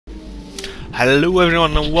Hello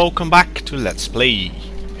everyone and welcome back to Let's Play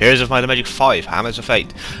Heroes of Might and Magic 5, Hammers of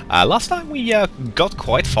Fate. Last time we got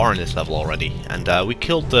quite far in this level already, and we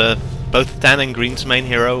killed both Tan and Green's main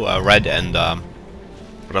hero, Red and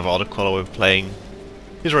whatever other color we're playing.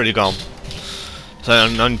 He's already gone, so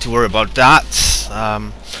no need to worry about that.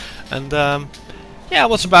 Yeah, I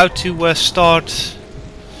was about to start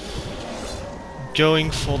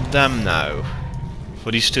going for them now,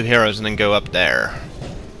 for these two heroes, and then go up there.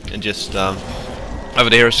 And just, wherever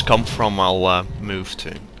the heroes come from, I'll move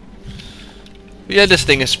to. Yeah, this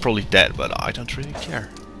thing is probably dead, but I don't really care.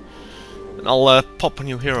 And I'll pop a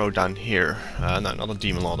new hero down here. No, not a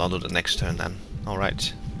Demon Lord, I'll do the next turn then.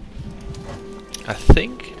 Alright. I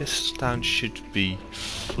think this town should be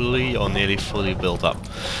fully or nearly fully built up.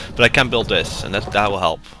 But I can build this, and that will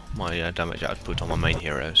help my damage output on my main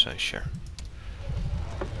hero, so sure.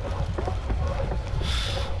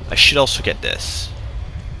 I should also get this.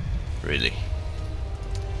 Really.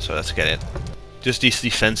 So let's get it. Just these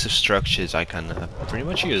defensive structures I can pretty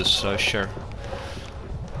much use, so sure.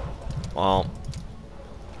 Well,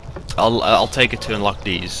 I'll take it to unlock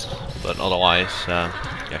these, but otherwise,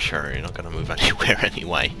 yeah sure, you're not gonna move anywhere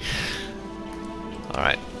anyway.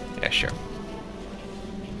 Alright, yeah sure.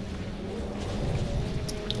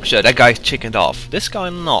 So that guy chickened off. This guy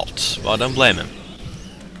not, well, I don't blame him.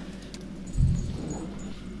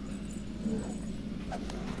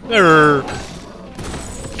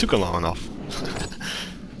 Took a long enough.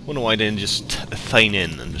 Wonder why they didn't just feign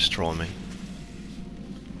in and destroy me.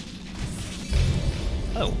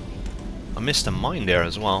 Oh, I missed a mine there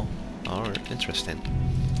as well. Oh, interesting.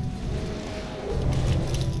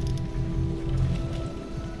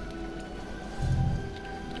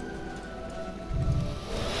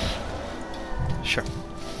 Sure.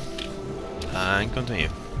 And continue.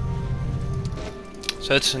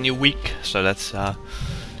 So it's a new week, so let's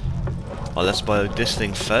well, let's buy this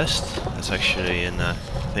thing first. That's actually a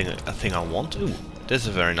thing I want. Ooh, this is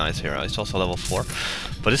a very nice hero. It's also level 4,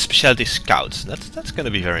 but it's specialty scouts. That's going to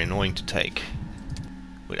be very annoying to take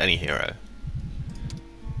with any hero.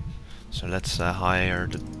 So let's hire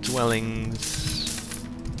the dwellings.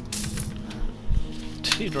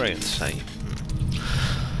 2 dragons, say.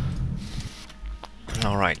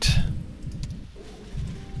 All right.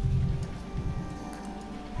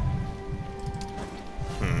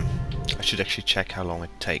 I should actually check how long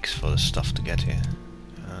it takes for the stuff to get here.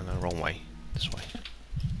 No, wrong way. This way.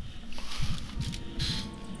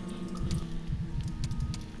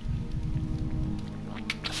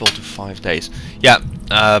 Full to 5 days. Yeah.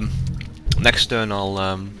 Next turn I'll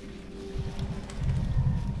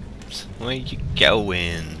where you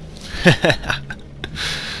going?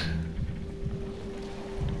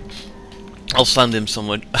 I'll send him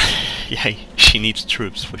somewhere. Yeah, she needs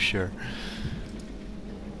troops for sure.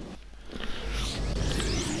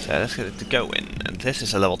 So let's get it to go in, and this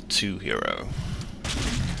is a level 2 hero.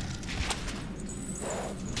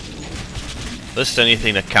 This is the only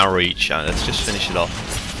thing that can reach, let's just finish it off.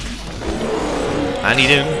 And he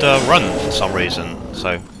didn't run for some reason,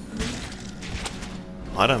 so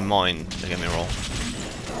I don't mind, don't get me wrong.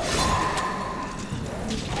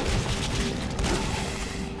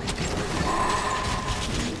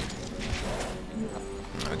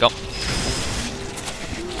 There we go.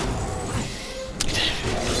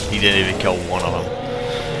 He didn't even kill one of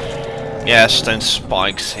them. Yeah, stone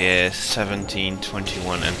spikes here, 17,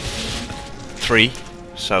 21 and 3.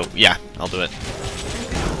 So yeah, I'll do it.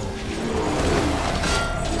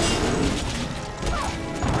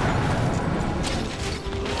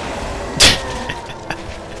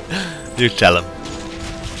 Do tell him.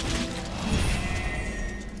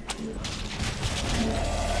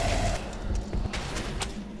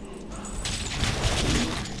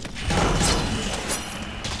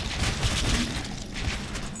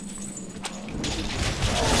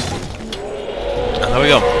 There we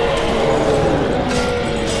go.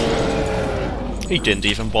 He didn't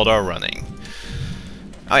even bother running.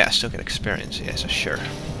 Oh yeah, still get experience, yes, sure.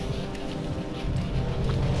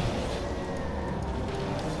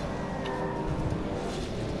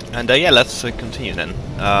 And yeah, let's continue then.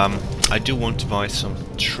 I do want to buy some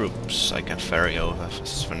troops I can ferry over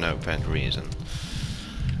for no apparent reason.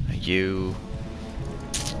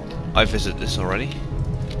 I visited this already.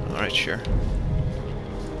 Alright, sure.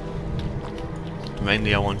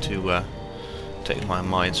 Mainly I want to take my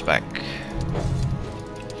mines back.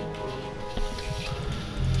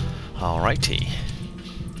 Alrighty.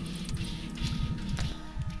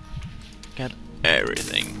 Get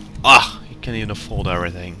everything. Ah! You can't even afford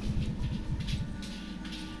everything.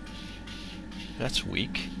 That's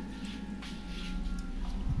weak.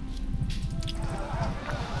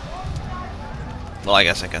 Well, I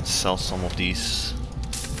guess I can sell some of these.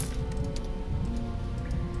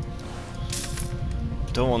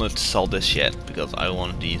 Don't want to sell this yet because I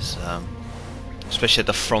want these, especially at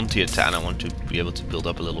the frontier town. I want to be able to build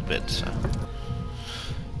up a little bit. So.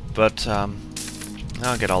 But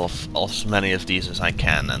I'll get all as many of these as I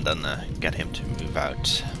can, and then get him to move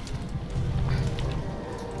out.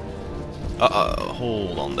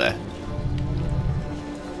 Hold on there.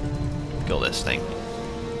 Kill this thing.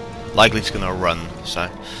 Likely it's gonna run, so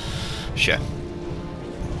sure.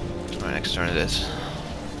 Right, next turn it is.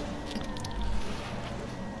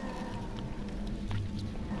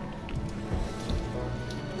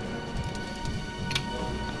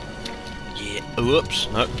 Yeah. Whoops.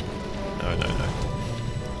 No. No.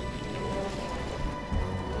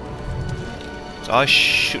 So I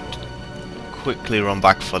should quickly run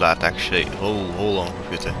back for that. Actually, hold on,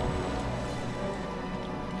 computer.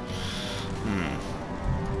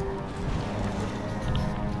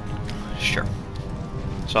 Sure.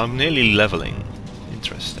 So I'm nearly leveling.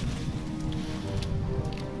 Interesting.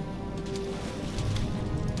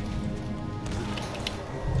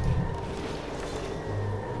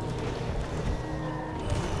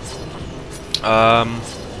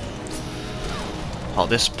 At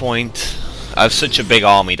this point, I have such a big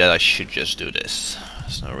army that I should just do this.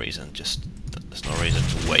 There's no reason. There's no reason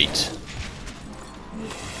to wait.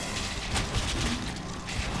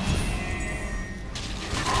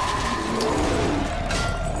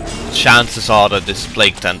 Chances are that this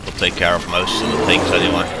plague tent will take care of most of the things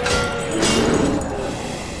anyway.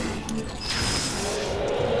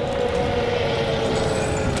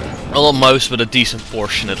 Well, most, but a decent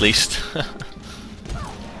portion at least.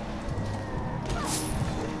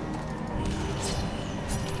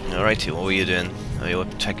 Alrighty, what were you doing? Oh, you were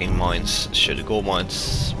attacking mines. Sure, the gold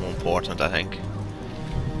mines more important, I think.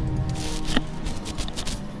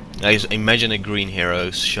 I imagine a green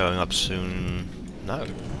hero showing up soon. No.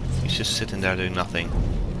 He's just sitting there doing nothing.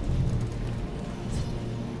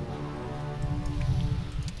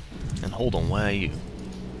 And hold on, where are you?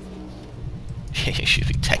 You should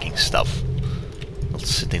be tagging stuff. Not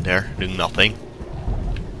sitting there doing nothing.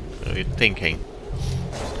 What are you thinking?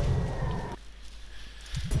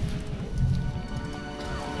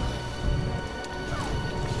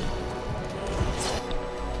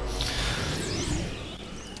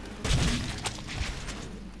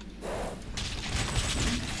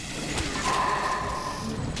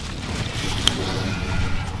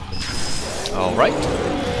 Alright.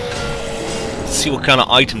 Let's see what kind of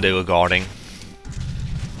item they were guarding.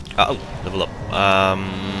 Oh, level up.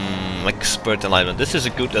 Expert alignment. This is a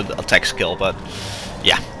good attack skill, but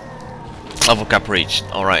yeah. Level cap reached.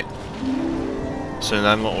 Alright. So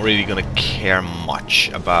I'm not really gonna care much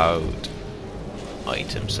about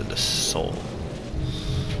items and the soul.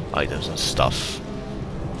 Items and stuff.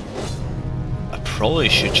 I probably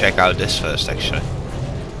should check out this first, actually.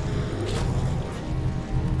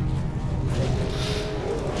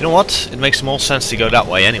 You know what? It makes more sense to go that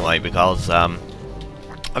way anyway, because I've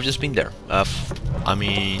just been there. I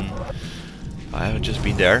mean, I haven't just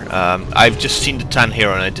been there. I've just seen the 10 here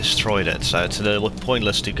and I destroyed it, so it's a little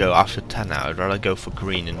pointless to go after 10 now. I'd rather go for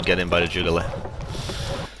green and get in by the jugular.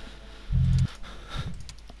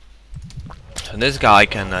 And this guy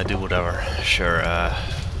can do whatever. Sure. I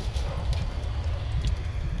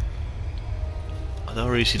don't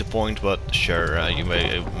really see the point, but sure, you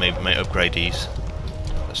may upgrade these.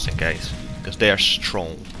 Just in case, because they are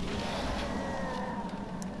strong.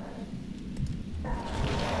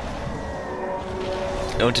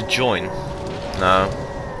 You want to join? No.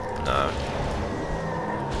 No.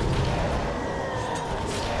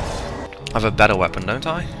 I have a better weapon, don't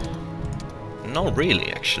I? Not really,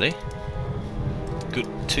 actually.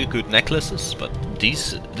 Two good necklaces, but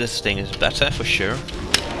this thing is better for sure.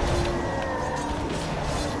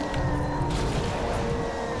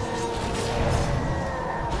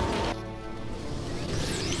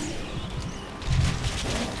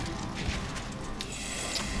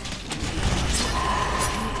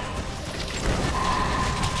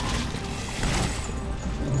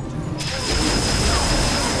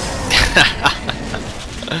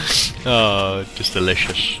 Oh, just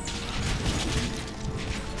delicious.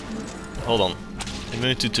 Hold on.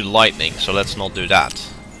 Immune to lightning, so let's not do that.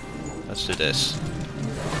 Let's do this.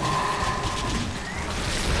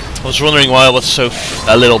 I was wondering why it was so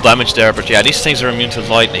a little damage there, but yeah, these things are immune to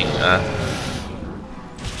lightning.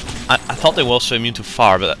 I thought they were also immune to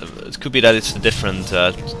fire, but it could be that it's a different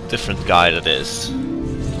guy that is.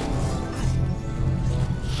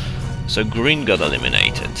 So green got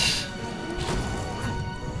eliminated.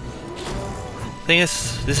 Thing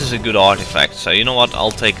is, this is a good artifact, so you know what, I'll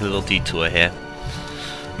take a little detour here.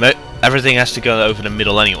 Everything has to go over the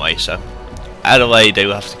middle anyway, so either way they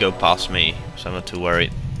will have to go past me, so I'm not too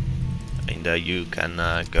worried. And you can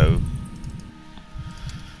go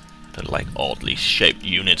the like oddly shaped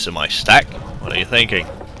units in my stack. What are you thinking?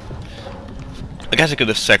 I guess I could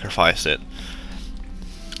have sacrificed it.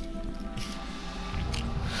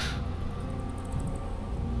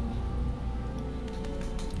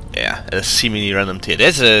 Yeah, a seemingly random tier.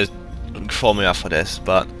 There's a formula for this,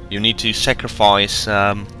 but you need to sacrifice.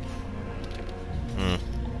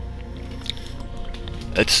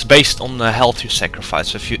 It's based on the health you sacrifice.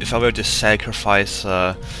 So if I were to sacrifice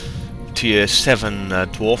tier 7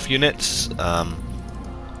 dwarf units,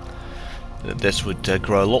 this would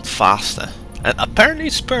grow a lot faster. And apparently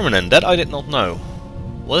it's permanent. That I did not know.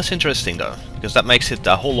 Well, that's interesting though, because that makes it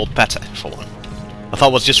a whole lot better for one. I thought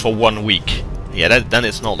it was just for 1 week. Yeah, then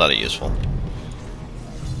it's not that useful.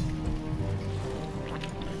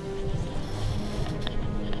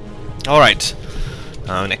 Alright,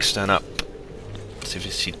 next turn up. Let's see if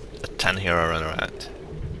you see a 10 hero run around.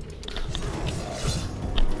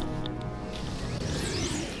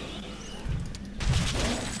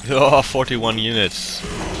 Oh, 41 units.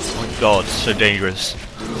 Oh my god, so dangerous.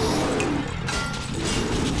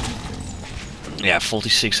 Yeah,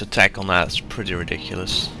 46 attack on that, it's pretty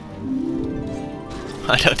ridiculous.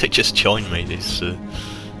 I know they just joined me, these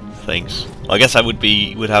things. Well, I guess I would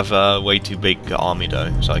have a way too big army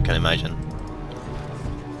though, so I can imagine.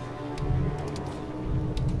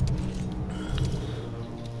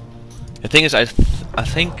 The thing is, I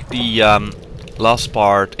think the last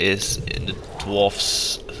part is in the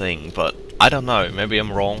dwarfs thing, but I don't know. Maybe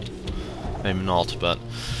I'm wrong, maybe not. But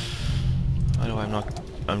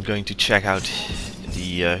I'm going to check out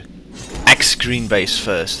the X green base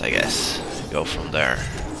first, I guess. Go from there.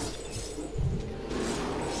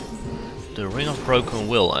 The Ring of Broken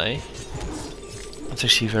Will, eh? That's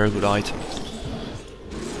actually a very good item.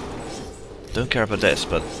 Don't care about this,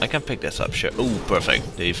 but I can pick this up, sure. Oh,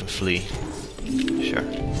 perfect. They even flee. Sure.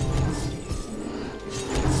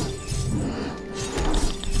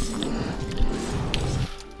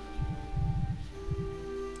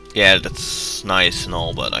 Yeah, that's nice and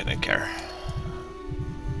all, but I don't care.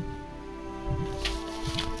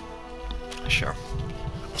 Sure.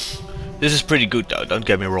 This is pretty good though, don't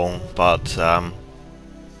get me wrong, but I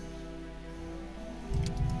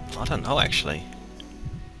don't know actually.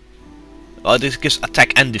 Oh, this gives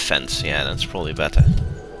attack and defense, yeah, that's probably better.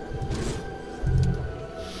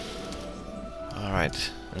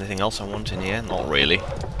 Alright, anything else I want in here? Not really.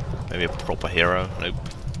 Maybe a proper hero? Nope.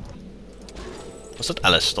 Was that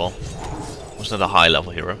Alistar? Wasn't that a high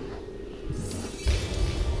level hero?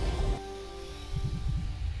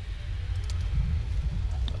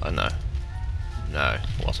 Oh no. No,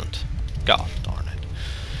 it wasn't. God darn it.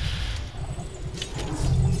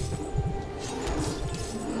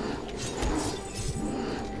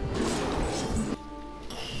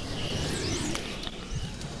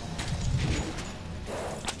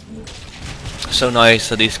 So nice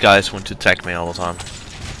that these guys want to attack me all the time.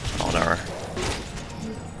 Oh no.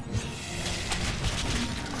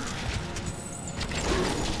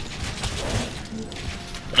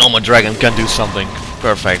 Oh, my dragon can do something.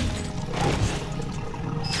 Perfect.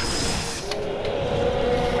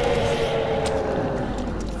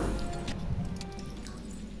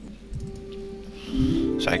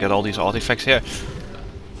 So I got all these artifacts here.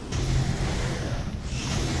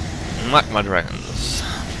 Magma dragons.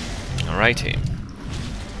 Alrighty.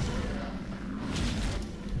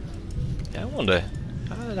 Yeah, I wonder,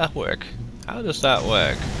 how did that work? How does that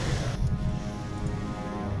work?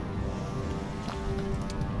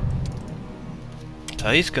 So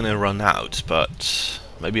he's gonna run out, but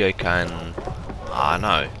maybe I can, I don't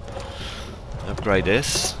know, upgrade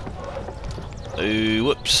this. Ooh,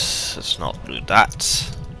 whoops, let's not do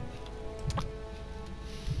that.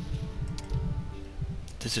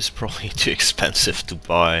 This is probably too expensive to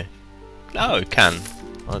buy. No, it can.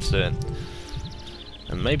 Let's do it.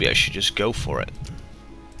 And maybe I should just go for it.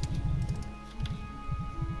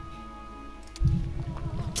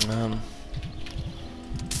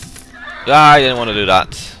 I didn't want to do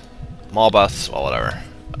that. Marbaths, or whatever.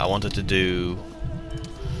 I wanted to do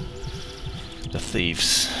the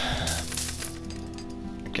thieves.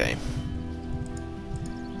 Okay.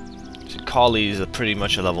 So Kali is pretty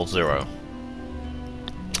much a level 0.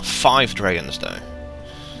 5 dragons though.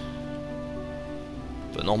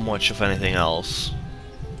 But not much of anything else.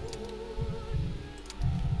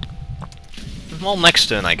 Well, next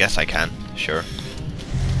turn I guess I can. Sure.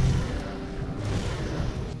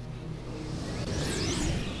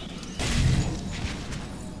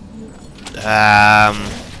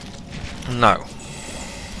 No.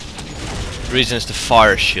 The reason is the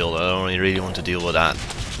fire shield. I don't really want to deal with that.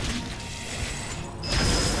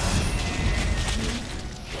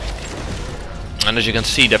 And as you can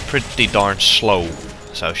see, they're pretty darn slow.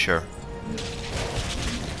 So sure.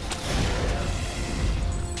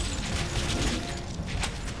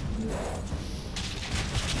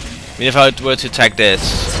 I mean, if I were to attack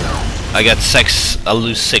this, I'll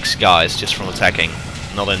lose 6 guys just from attacking.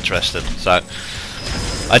 Not interested. So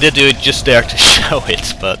I did do it just there to show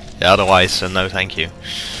it, but yeah, otherwise, no thank you.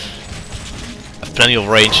 I have plenty of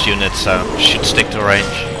ranged units, so should stick to range.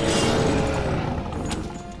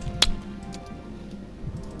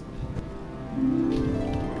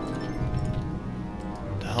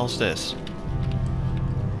 The hell's this?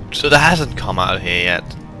 So that hasn't come out here yet.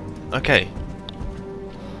 Okay.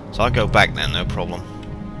 So I'll go back then, no problem.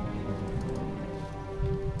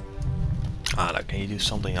 Ah, can you do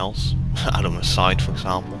something else? Out of my sight, for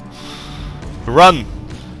example. Run!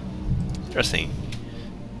 Interesting.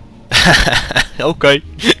 Okay.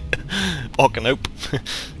 Fucking nope.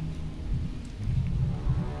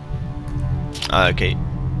 Okay.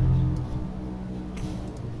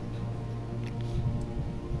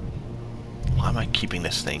 Why am I keeping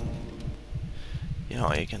this thing? You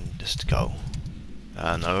know, you can just go.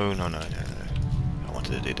 No. I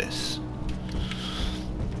wanted to do this.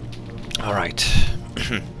 Alright.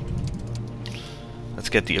 Let's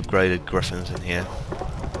get the upgraded griffins in here.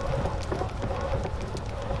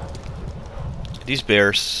 These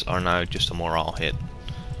bears are now just a morale hit.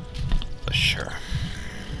 For sure.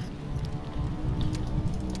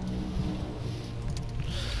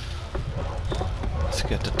 Let's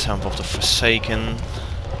get the Temple of the Forsaken.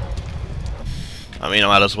 I mean, I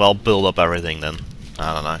might as well build up everything then.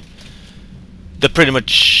 I don't know. It's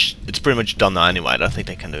pretty much done now anyway. I don't think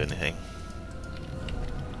they can do anything.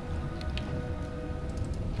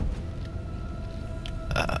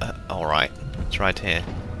 Alright, it's right here.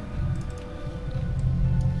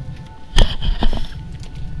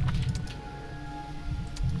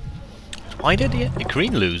 Why did the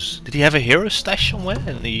green lose? Did he have a hero stash somewhere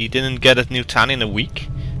and he didn't get a new tan in a week?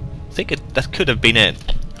 I think that could have been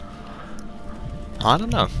it. I don't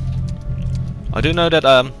know. I do know that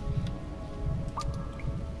I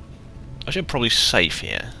should probably save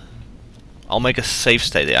here. I'll make a save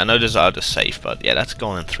state here. I know there's out of save, but yeah, that's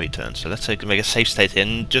going in 3 turns. So let's make a save state here,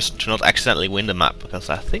 and just to not accidentally win the map, because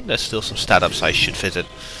I think there's still some stat ups I should visit.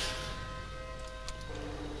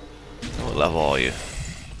 What level are you?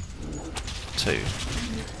 2.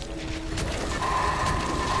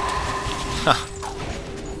 Huh.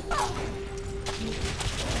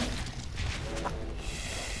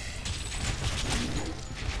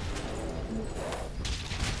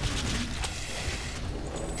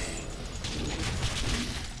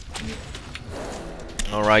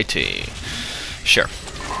 Alrighty. Sure.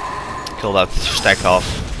 Kill that stack off.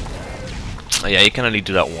 Oh, yeah, you can only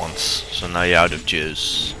do that once, so now you're out of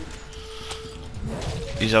juice.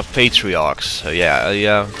 These are patriarchs, so yeah, I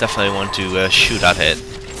definitely want to shoot at it.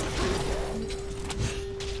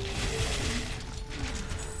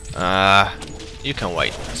 You can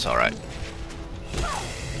wait, that's alright.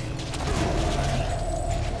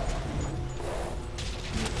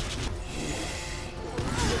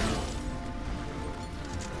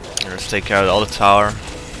 Let's take out all the tower.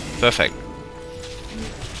 Perfect.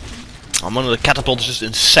 I'm on the catapult, is just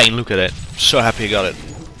insane, look at it. So happy I got it.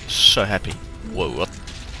 So happy. Whoa, what?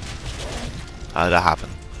 How did that happen?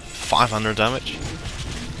 500 damage?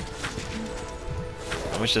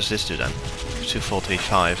 How much does this do then?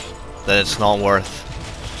 245. Then it's not worth.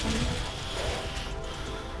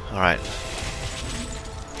 Alright.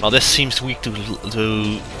 Well, this seems weak to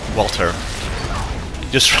Walter.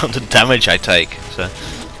 Just from the damage I take. So.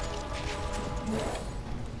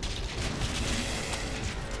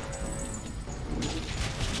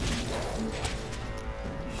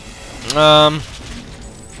 Well,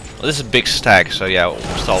 this is a big stack, so yeah, we'll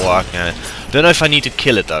start working on it. Don't know if I need to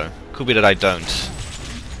kill it though. Could be that I don't.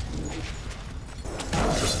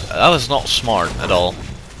 That was not smart at all.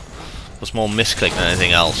 It was more misclick than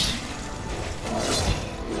anything else.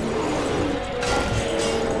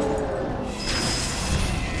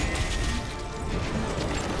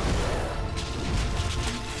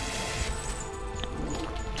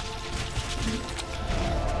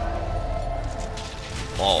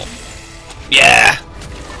 Oh. Yeah!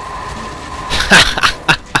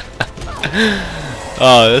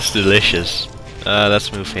 Oh, that's delicious.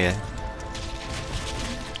 Let's move here.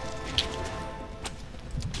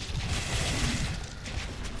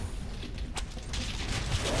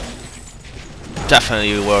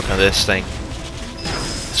 Definitely work on this thing.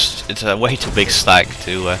 It's a way too big stack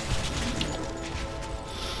to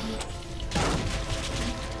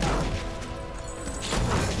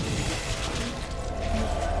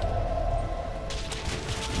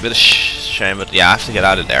Bit of shame, but yeah, I have to get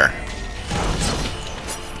out of there.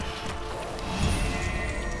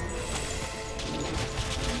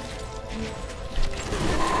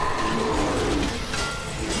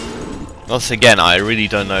 Once again, I really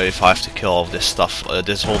don't know if I have to kill all of this stuff,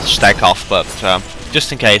 this whole stack off, but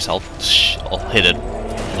just in case, I'll hit it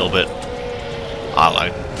a little bit. I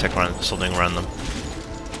don't know, take something random.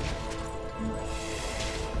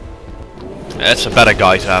 That's a better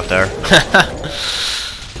guy to have there.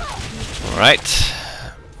 Alright.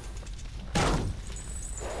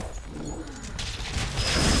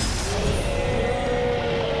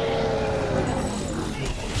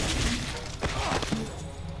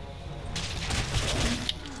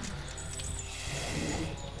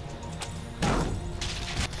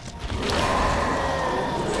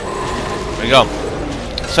 There we go.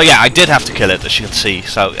 So yeah, I did have to kill it, as you can see,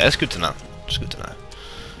 so that's good to know. It's good to know.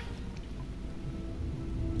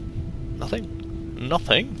 Nothing?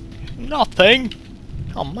 Nothing? Nothing?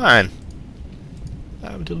 Oh man.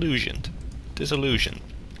 I'm delusioned. Disillusioned.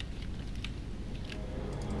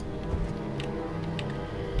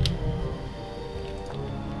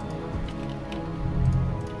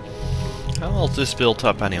 How well is this built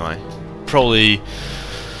up anyway? Probably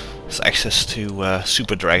has access to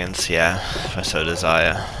super dragons, yeah, if I so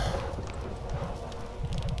desire.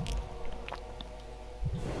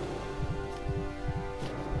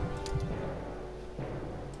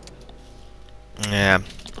 Yeah,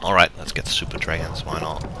 alright, let's get the super dragons, why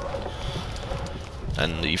not?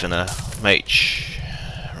 And even a mage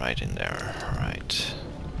right in there, right.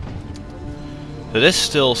 So there's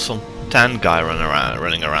still some tan guy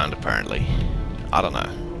running around apparently. I don't know.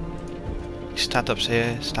 Stat ups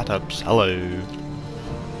here, stat ups, hello.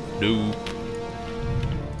 Nope.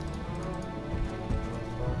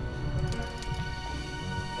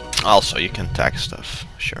 Also, you can tag stuff,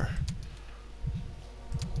 sure.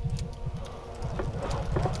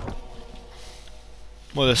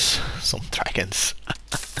 Well, there's some dragons.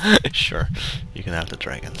 Sure, you can have the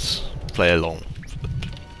dragons. Play along.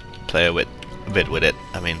 Play a bit with it,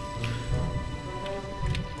 I mean.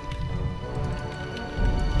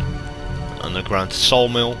 Underground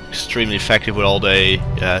sawmill, extremely effective with all the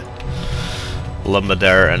lumber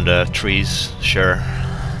there and the trees, sure.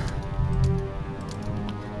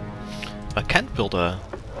 I can't build a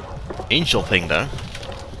angel thing though.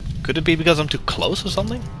 Could it be because I'm too close or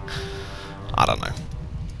something? I don't know.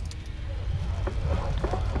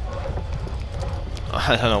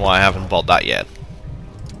 I don't know why I haven't bought that yet.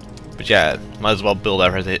 But yeah, might as well build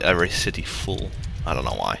every city full. I don't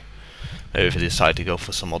know why. Maybe if I decide to go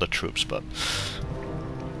for some other troops, but...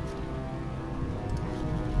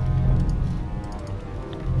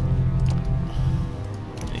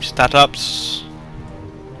 Any stat ups?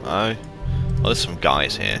 No. Well, there's some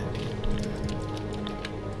guys here.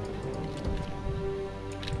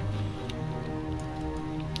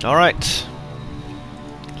 Alright.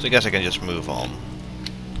 So I guess I can just move on.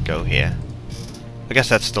 Go here. I guess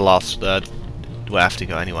that's the last do I have to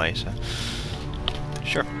go anyway, so...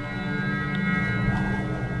 Sure.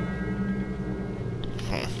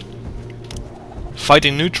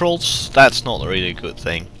 Fighting neutrals, that's not really a good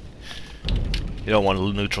thing. You don't want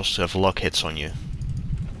neutrals to have luck hits on you.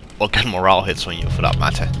 Or get morale hits on you, for that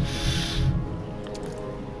matter.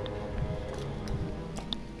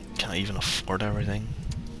 Can I even afford everything?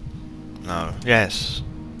 No. Yes.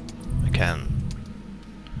 I can.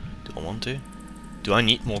 Do I want to? Do I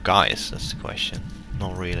need more guys? That's the question.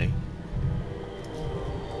 Not really.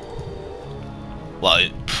 Well,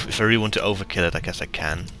 if I really want to overkill it, I guess I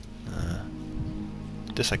can.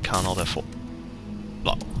 This I cannot afford.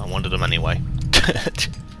 Well, I wanted them anyway.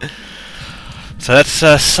 So let's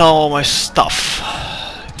sell all my stuff.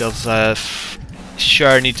 Because sure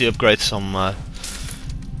I need to upgrade some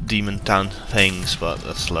Demon Town things, but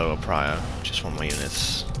that's lower prior. Just want my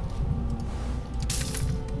units.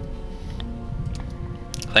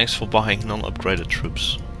 Thanks for buying non-upgraded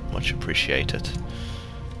troops. Much appreciated.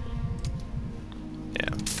 Yeah.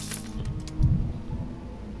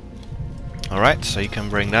 Alright, so you can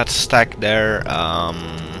bring that stack there.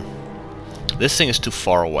 This thing is too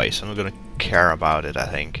far away, so I'm not gonna care about it, I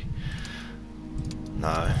think.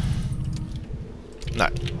 No. No,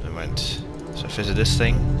 I went. So visit this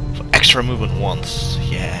thing for extra movement once.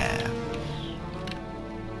 Yeah.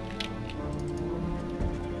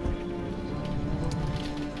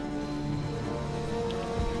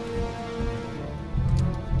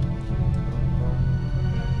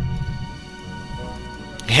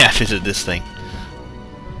 Yeah, visit this thing.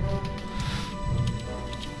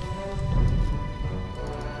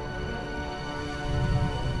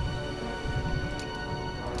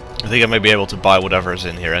 think I may be able to buy whatever's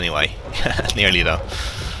in here anyway. Nearly though.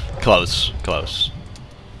 Close, close.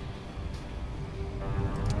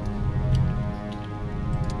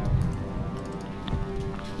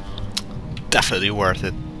 Definitely worth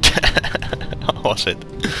it. Was it?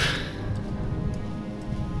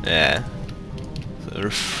 Yeah.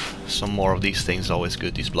 Some more of these things are always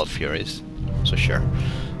good, these Blood Furies. So sure.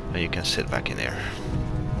 Now you can sit back in there.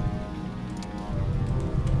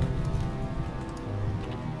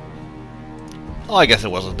 Oh, I guess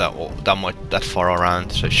it wasn't that far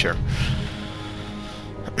around, so sure.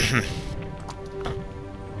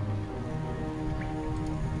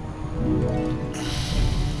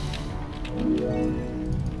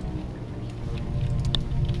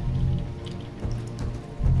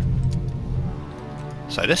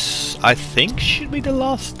 So this, I think, should be the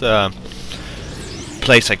last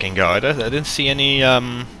place I can go. I didn't see any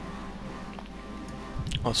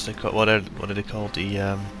what's they called? What are they called?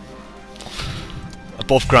 The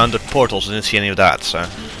above ground portals. I didn't see any of that. So.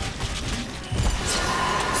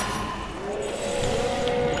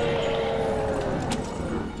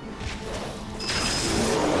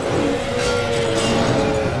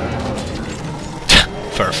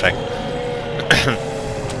 Perfect.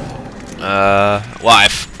 Well,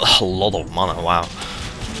 I've a lot of mana, wow.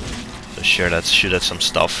 So sure, let's shoot at some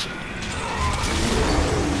stuff.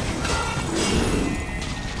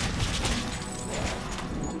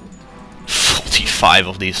 "45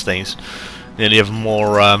 of these things. Nearly have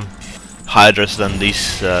more Hydras than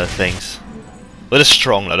these things. But it's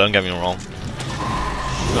strong though, don't get me wrong.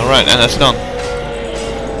 Alright, and that's done.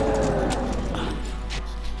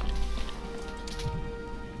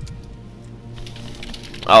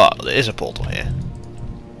 Oh, there is a portal here.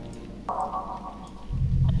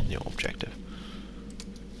 New objective.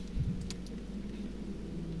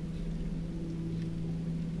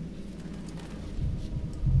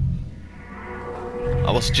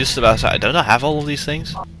 I was just about to say, don't I have all of these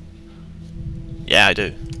things? Yeah, I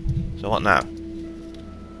do. So what now?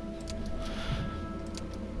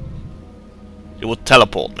 It would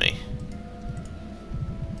teleport me.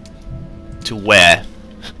 To where?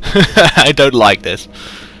 I don't like this.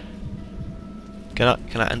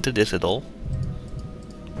 Can I enter this at all?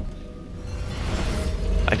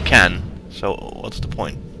 I can. So what's the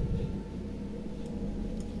point?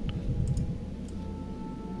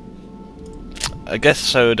 I guess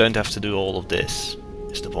so I don't have to do all of this,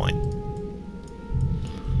 is the point.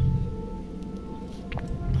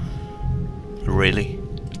 Really?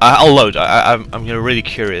 I'll load. I'm really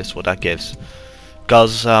curious what that gives.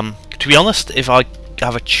 Because, to be honest, if I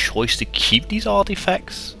have a choice to keep these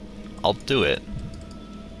artifacts, I'll do it.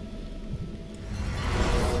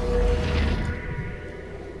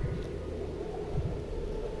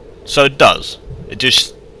 So it does. It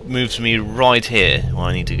just moves me right here where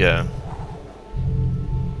I need to go.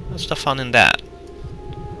 What's the fun in that?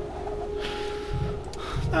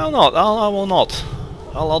 I'll not. I will not.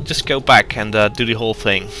 I'll just go back and do the whole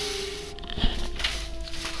thing.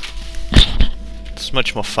 It's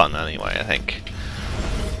much more fun anyway, I think.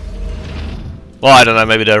 Well, I don't know,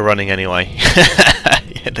 maybe they're running anyway.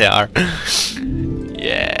 Yeah, they are.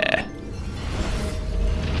 Yeah.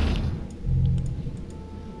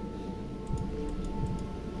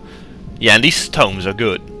 Yeah, and these tomes are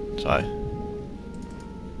good, so...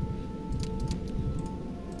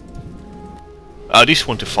 Oh, these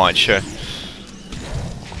want to fight, sure.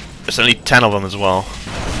 There's only 10 of them as well.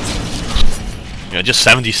 Yeah, just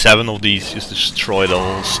 77 of these just destroy the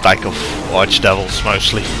whole stack of archdevils,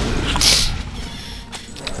 mostly.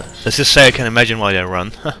 Let's just say I can imagine why they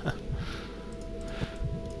run.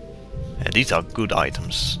 Yeah, these are good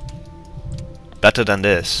items. Better than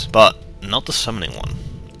this, but not the summoning one.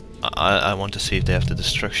 I want to see if they have the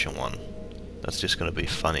destruction one. That's just gonna be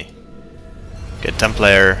funny. Okay, 10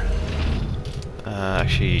 player.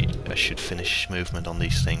 Actually, I should finish movement on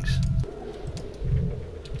these things.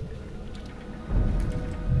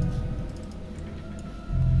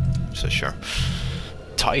 So sure.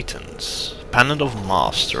 Titans. Pendant of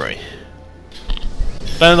Mastery.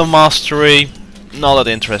 Pendant of Mastery, not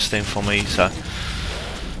that interesting for me, so...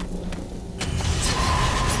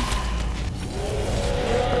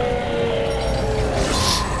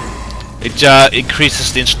 It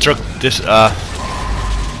increases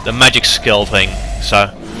the magic skill thing, so...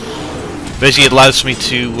 Basically it allows me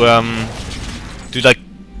to do like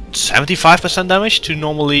 75% damage to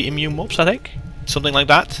normally immune mobs, I think? Something like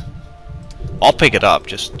that. I'll pick it up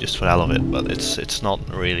just for the hell of it, but it's not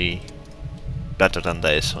really better than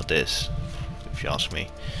this or this, if you ask me.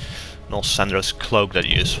 Nor Sandra's cloak that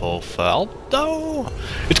useful for, although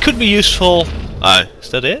it could be useful. Oh,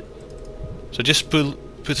 is that it? So just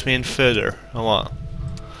puts me in further. Oh what?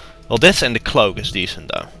 Well, this and the cloak is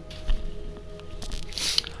decent though.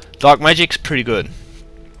 Dark magic's pretty good,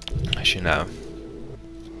 as you know.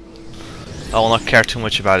 I will not care too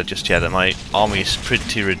much about it just yet, and my army is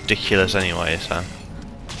pretty ridiculous anyway, so...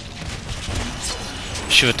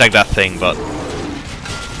 Should attack that thing, but...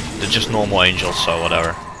 they're just normal angels, so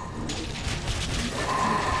whatever.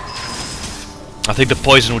 I think the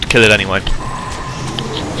poison would kill it anyway.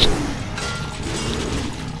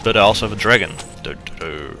 But I also have a dragon.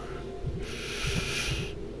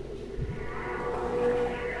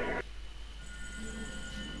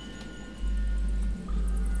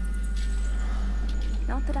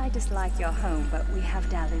 Not that I dislike your home, but we have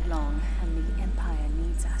dallied long, and the Empire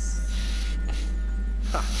needs us.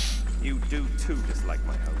 Ha! You do too dislike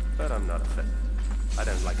my home, but I'm not offended. I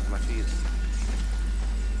don't like it much either.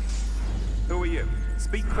 Who are you?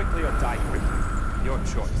 Speak quickly or die quickly. Your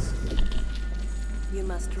choice. You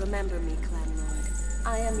must remember me, Clan Lord.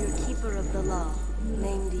 I am your keeper of the law,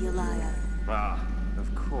 named Elia. Ah,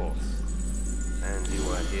 of course. And you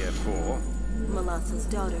are here for? Melassa's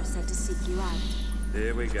daughter said to seek you out.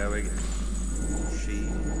 Here we go again. She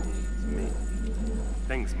needs me.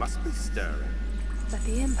 Things must be stirring. But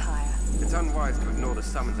the Empire... It's unwise to ignore the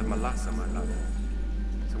summons of Melassa, my love.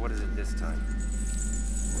 So what is it this time?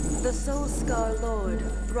 The Soulscar Lord,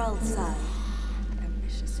 Thralsai,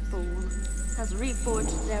 ambitious fool, has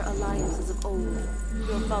reforged their alliances of old.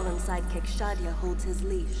 Your fallen sidekick Shadia holds his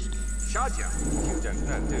leash. Shadia? You don't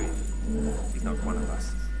know, do you? She's not one of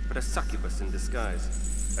us, but a succubus in disguise.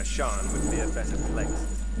 A Shan would be a better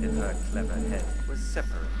place if her clever head was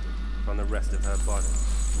separated from the rest of her body.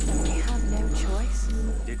 Then we have no choice?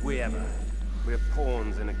 Did we ever? We're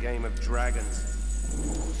pawns in a game of dragons.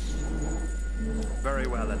 Very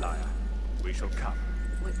well, Elia. We shall come.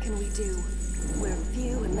 What can we do? We're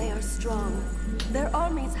few and they are strong. Their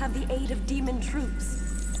armies have the aid of demon troops.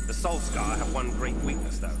 The Soulscar have one great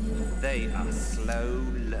weakness, though. They are slow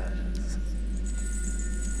learners.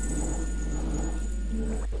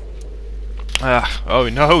 Ah, oh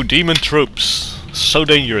no, demon troops. So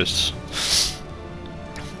dangerous.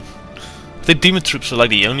 I think demon troops are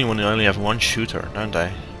like the only one who only have one shooter, don't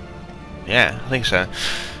they? Yeah, I think so.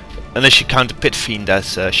 Unless you count the Pit Fiend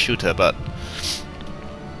as a shooter, but...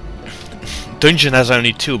 Dungeon has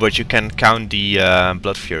only two, but you can count the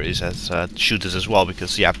Blood Furies as shooters as well,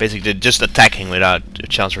 because yeah, basically they're just attacking without a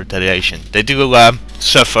chance of retaliation. They do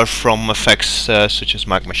suffer from effects such as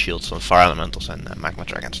magma shields on fire elementals and magma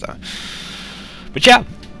dragons though. But yeah,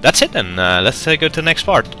 that's it then. Let's go to the next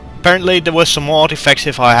part. Apparently there was some more artifacts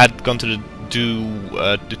if I had gone to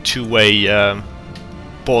the two-way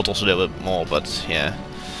portals a little bit more, but yeah.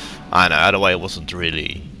 I know, either way it wasn't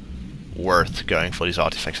really worth going for these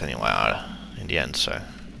artifacts anyway in the end, so...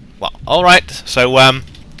 Well, alright, so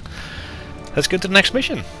let's go to the next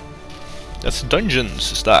mission. That's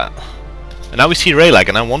dungeons, is that. And now we see Raylag,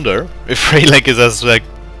 and I wonder if Raylag is as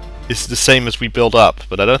is the same as we build up,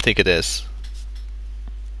 but I don't think it is.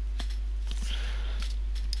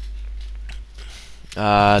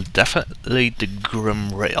 Definitely the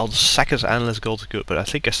Grim Ray. I'll sack his endless gold good, but I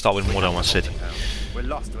think I start with more than one city. We're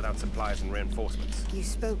lost without supplies and reinforcements. You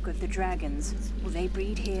spoke of the dragons. Will they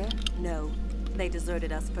breed here? No, they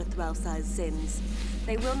deserted us for Thralsai's sins.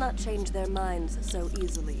 They will not change their minds so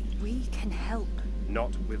easily. We can help.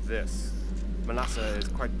 Not with this. Melassa is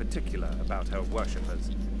quite particular about her worshippers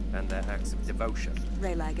and their acts of devotion.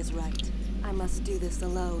 Raylag is right. I must do this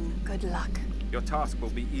alone. Good luck. Your task will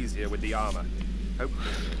be easier with the armor. Hopefully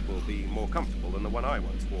it will be more comfortable than the one I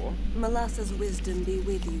once wore. Melassa's wisdom be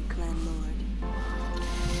with you, Clan Lord.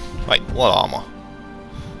 Wait, what armor?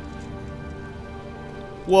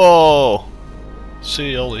 Whoa!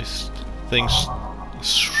 See all these things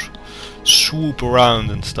swoop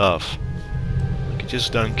around and stuff. Like, I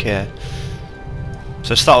just don't care.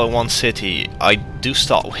 So I start with one city. I do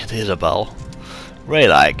start with Isabel.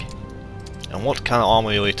 Raylag. And what kind of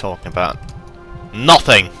armor are we talking about?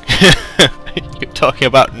 Nothing! You're talking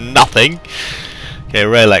about nothing? Okay,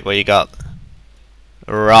 Raylag, what you got?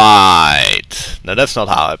 Right. No, that's not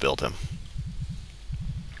how I built him.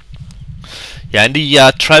 Yeah, in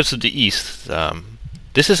the Tribes of the East,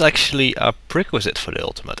 this is actually a prerequisite for the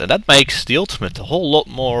ultimate, and that makes the ultimate a whole lot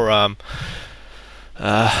more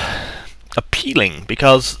appealing,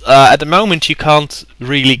 because at the moment you can't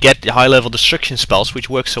really get the high-level destruction spells, which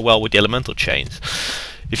work so well with the elemental chains.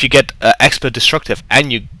 If you get expert destructive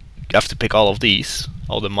and you have to pick all of these,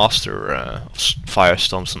 all the master fire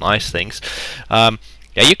storms and ice things, yeah,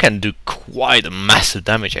 you can do quite a massive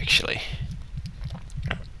damage actually.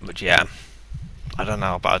 But yeah, I don't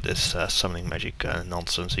know about this summoning magic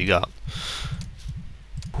nonsense you got.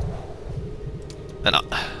 And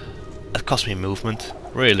that cost me movement.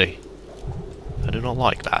 Really. I do not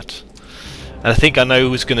like that. And I think I know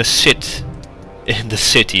who's gonna sit in the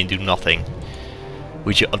city and do nothing.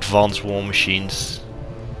 With your advanced war machines.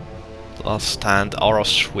 Last stand, aura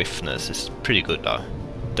swiftness is pretty good though.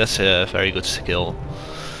 That's a very good skill.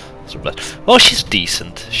 Well, she's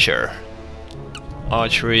decent, sure.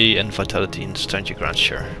 Archery and vitality and strength your ground,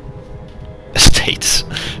 sure. Estates.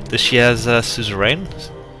 Does she has suzerain?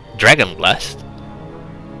 Dragon Blast?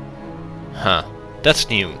 Huh. That's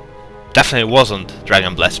new. Definitely wasn't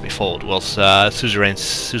Dragon Blast before. It was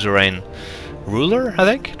suzerain ruler, I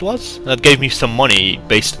think it was. That gave me some money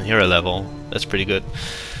based on hero level. That's pretty good.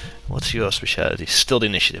 What's your specialty? Still the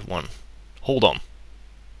initiative one. Hold on.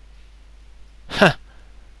 Huh.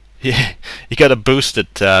 Yeah, you got a boosted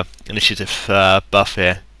initiative buff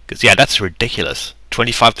here. Because yeah, that's ridiculous.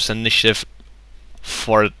 25% initiative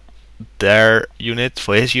for their unit,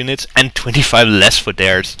 for his units, and 25 less for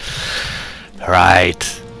theirs.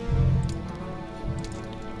 Right.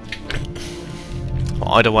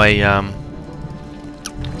 Well, either way,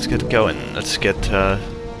 let's get going. Let's get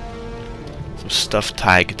some stuff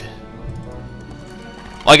tagged.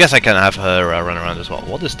 Well, I guess I can have her run around as well.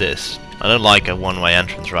 What is this? I don't like a one-way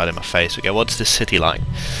entrance right in my face. Okay, what's this city like?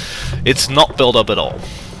 It's not built up at all.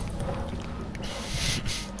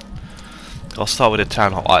 I'll start with the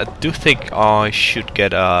town hall. I do think I should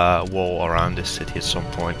get a wall around this city at some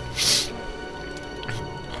point.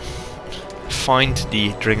 Find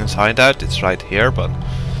the dragon's hideout. It's right here, but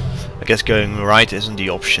I guess going right isn't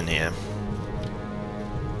the option here.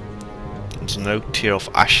 There's no tier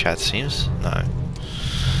of Asha, it seems. No.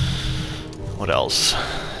 What else?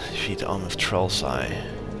 Defeat the arm of Trollsai.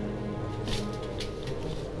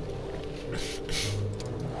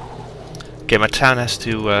 Okay, my town has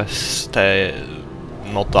to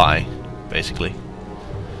not die, basically.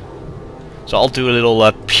 So I'll do a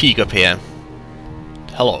little peek up here.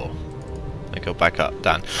 Hello. I go back up,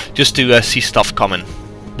 down, just to see stuff coming a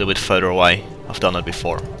little bit further away. I've done it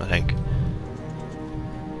before, I think.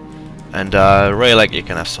 And Rayleigh, you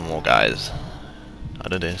can have some more guys. I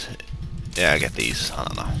don't know. Yeah, I get these. I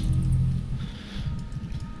don't know.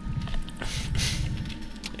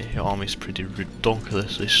 Your army's pretty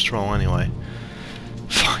ridiculously strong anyway.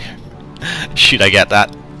 Fuck. Should I get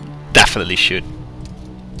that? Definitely should.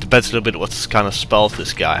 Depends a little bit what kind of spells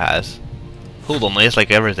this guy has. Hold on, there's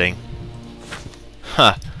like everything.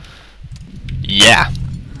 Huh. Yeah.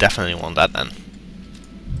 Definitely want that then.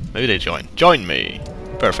 Maybe they join. Join me!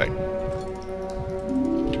 Perfect.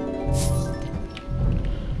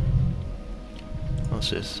 What's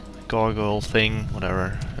this? Gargoyle thing?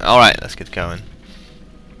 Whatever. Alright, let's get going.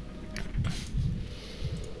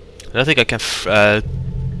 I don't think I can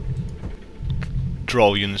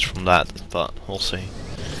draw units from that, but we'll see.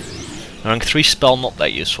 Rank 3 spell not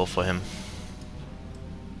that useful for him.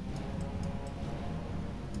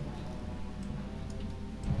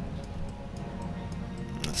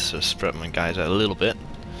 Let's spread my guys out a little bit.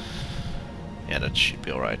 Yeah, that should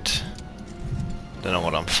be alright. Don't know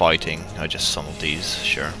what I'm fighting, I just some of these,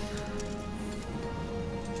 sure.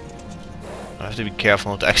 I have to be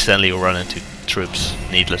careful not to accidentally run into troops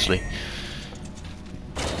needlessly.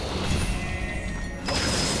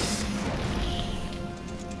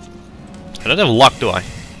 I don't have luck, do I?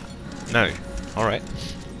 No. Alright.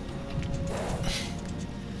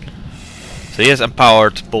 So he has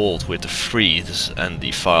empowered bolt with the freeze and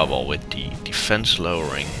the fireball with the defense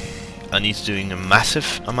lowering. And he's doing a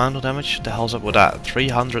massive amount of damage. The hell's up with that?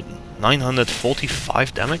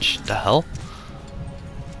 945 damage? The hell?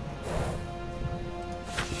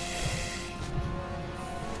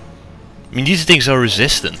 I mean, these things are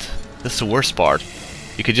resistant. That's the worst part.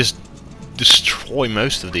 You could just destroy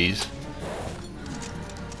most of these.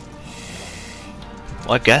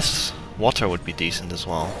 Well, I guess water would be decent as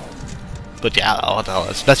well. But yeah, what the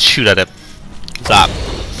hell, let's shoot at it. Zap.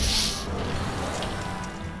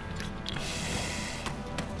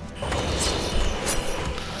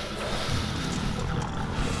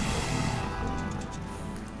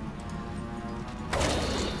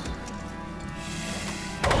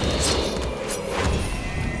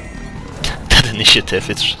 Initiative,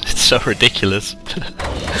 it's so ridiculous.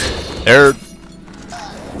 Air.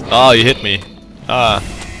 Oh, you hit me. Ah.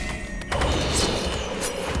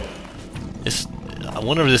 I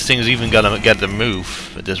wonder if this thing is even gonna get the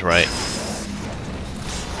move at this rate.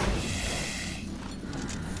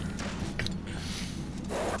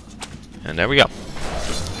 And there we go.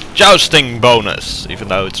 Jousting bonus, even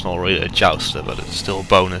though it's not really a jouster, but it's still a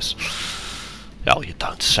bonus. Oh, you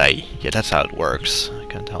don't say. Yeah, that's how it works. I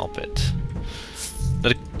can't help it.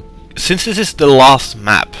 since this is the last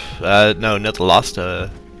map, no, not the last,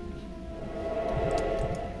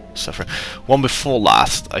 suffer. One before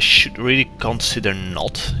last, I should really consider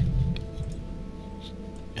not.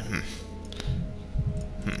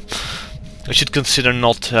 I should consider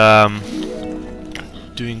not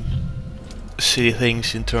doing silly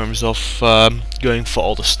things in terms of going for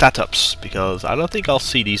all the stat ups, because I don't think I'll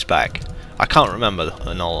see these back. I can't remember,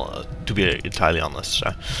 and all, to be entirely honest.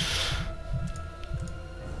 So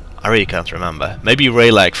I really can't remember. Maybe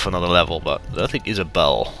Raylag for another level, but I don't think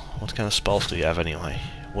Isabel. What kind of spells do you have anyway?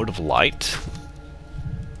 Word of Light,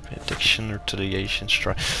 Addiction, Retaliation,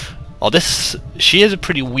 Strike. Oh, this, she has a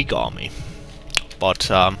pretty weak army,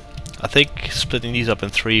 but I think splitting these up in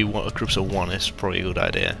groups of 1 is probably a good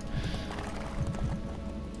idea.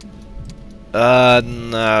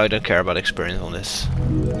 No, I don't care about experience on this.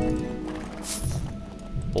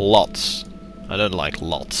 Lots. I don't like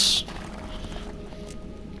lots.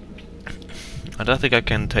 I don't think I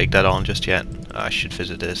can take that on just yet. I should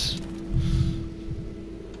visit this.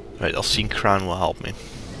 Right, Alcine Crown will help me.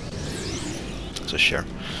 So sure.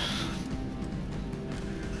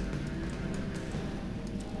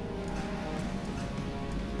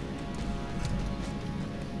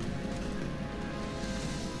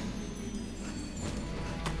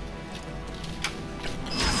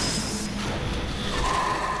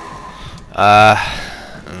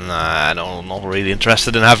 Nah, I'm not really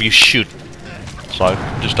interested in having you shoot. So,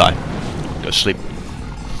 just die. Go sleep.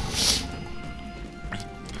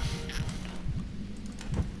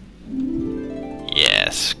 Yeah,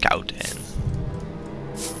 scout in.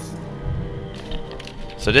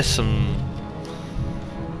 So this some...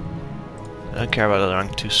 I don't care about the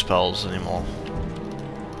rank 2 spells anymore.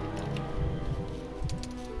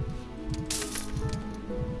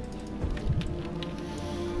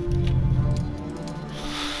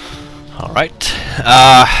 Alright,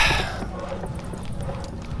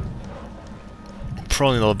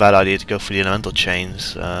 probably not a bad idea to go for the elemental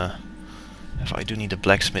chains. If I do need a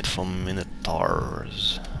blacksmith for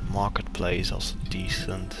Minotaurs. Marketplace also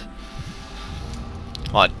decent.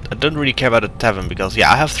 Well, I don't really care about a tavern because, yeah,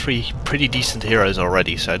 I have 3 pretty decent heroes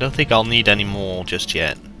already, so I don't think I'll need any more just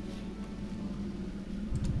yet.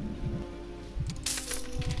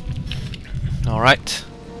 Alright.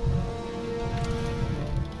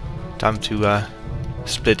 Time to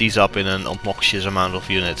split these up in an obnoxious amount of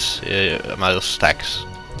units, amount of stacks.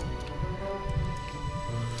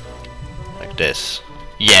 Like this.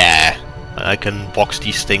 Yeah! I can box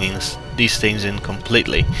these things in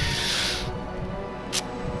completely.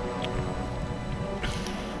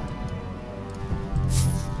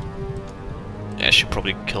 Yeah, I should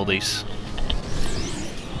probably kill these.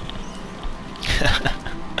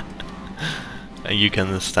 You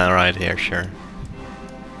can stand right here, sure.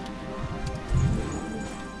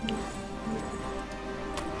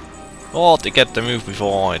 Oh, they get the move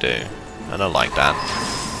before I do. I don't like that.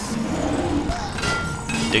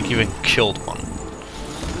 They even killed one.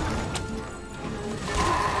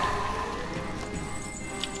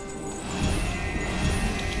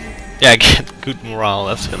 Yeah, get good morale,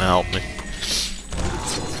 that's gonna help me.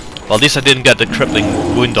 Well, at least I didn't get the crippling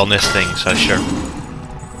wound on this thing, so sure.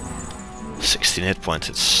 16 hit points,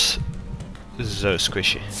 it's so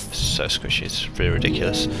squishy. So squishy, it's pretty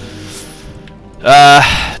ridiculous.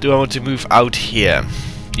 Do I want to move out here?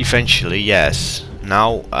 Eventually, yes.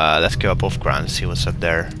 Now, let's go above ground and see what's up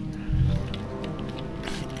there.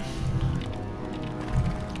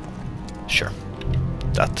 Sure.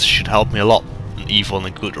 That should help me a lot. An evil and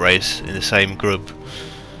a good race in the same group.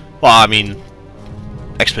 Well, I mean,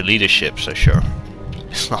 expert leadership, so sure.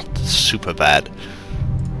 It's not super bad.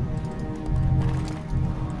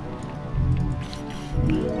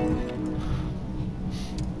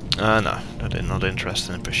 No, not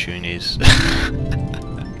interested in pursuing these. But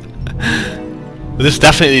this is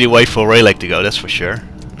definitely the way for Rayleigh to go, that's for sure.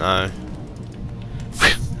 No.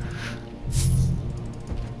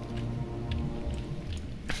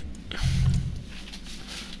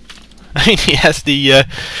 I mean, he has the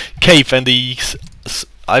cape and the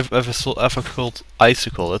I've ever called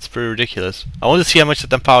icicle. That's pretty ridiculous. I want to see how much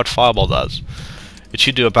that empowered fireball does. It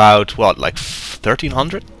should do about what, like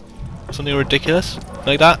 1300? Something ridiculous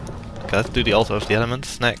like that. Okay, let's do the altar of the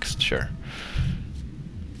elements next. Sure.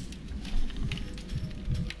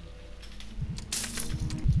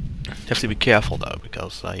 You have to be careful though,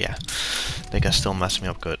 because yeah, they can still mess me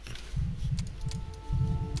up good.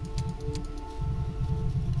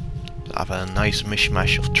 I have a nice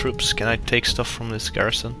mishmash of troops. Can I take stuff from this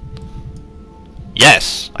garrison?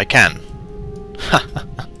 Yes, I can.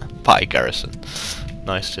 Bye, garrison.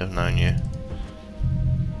 Nice to have known you.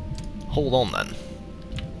 Hold on then.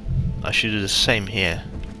 I should do the same here.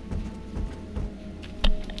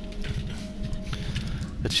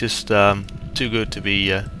 It's just too good to be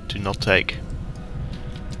to not take.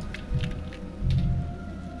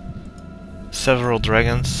 Several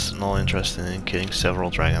dragons. Not interested in killing several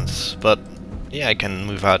dragons, but yeah, I can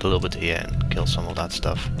move out a little bit here and kill some of that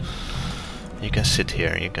stuff. You can sit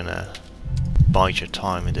here. You're gonna bide your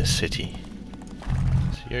time in this city.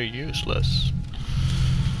 So you're useless.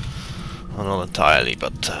 Well, not entirely,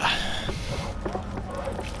 but.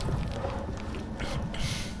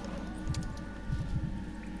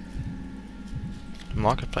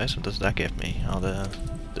 Marketplace, what does that give me? Oh,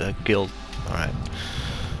 the guild. Alright.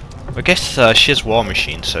 I guess she has War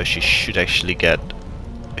Machine, so she should actually get...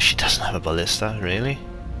 She doesn't have a ballista, really?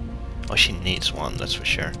 Oh, she needs one, that's for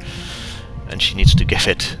sure. And she needs to give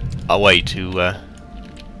it away to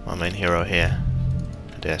my main hero here,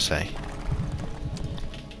 I dare say.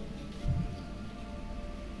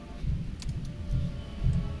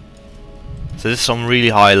 So there's some really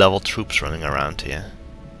high level troops running around here.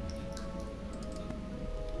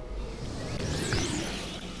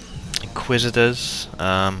 Inquisitors,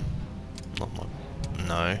 no.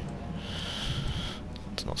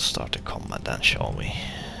 Let's not start the combat then, shall we?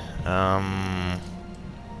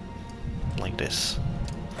 Like this.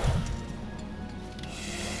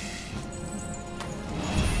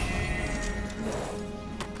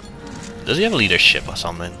 Does he have leadership or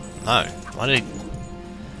something? No. Why did he...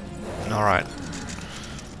 Alright.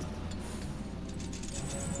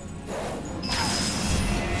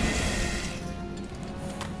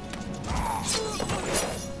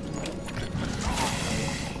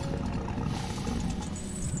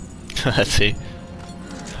 Let's see.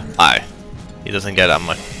 Oh, he doesn't get that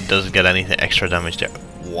much. Doesn't get anything extra damage there.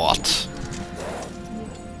 What?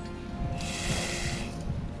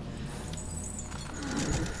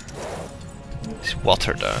 It's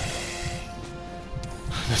water though.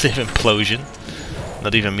 Not even implosion.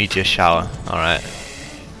 Not even meteor shower. Alright.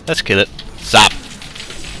 Let's kill it. Zap!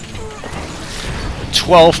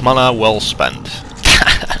 12 mana well spent.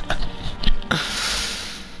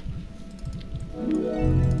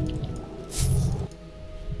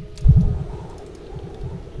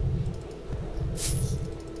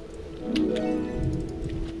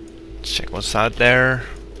 Check what's out there.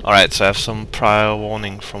 Alright, so I have some prior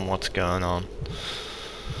warning from what's going on.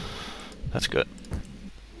 That's good.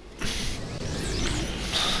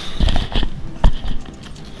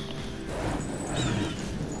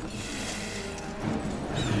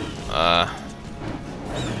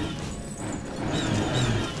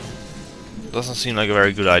 Doesn't seem like a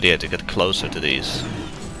very good idea to get closer to these.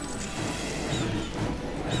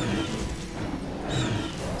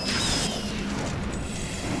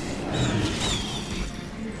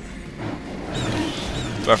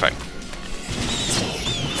 Perfect.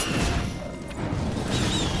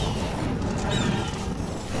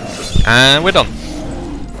 And we're done.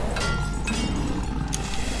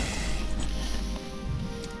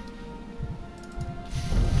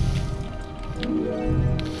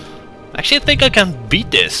 Actually, I think I can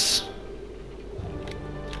beat this.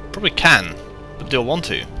 Probably can, but do I want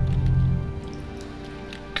to?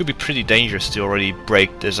 Could be pretty dangerous to already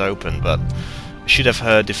break this open, but I should have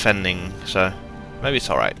her defending, so maybe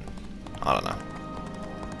it's alright. I don't know.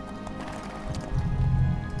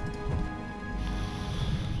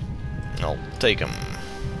 I'll take them.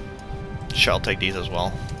 Sure, I'll take these as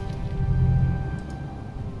well.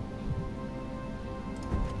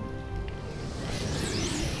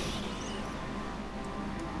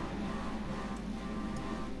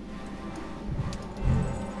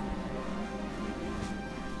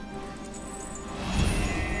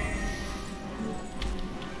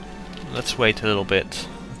 Let's wait a little bit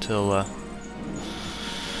until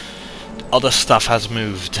other stuff has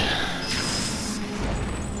moved.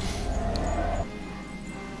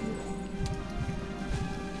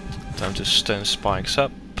 Time to stone spikes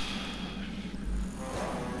up.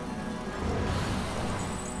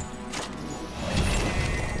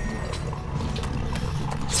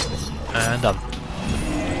 And done.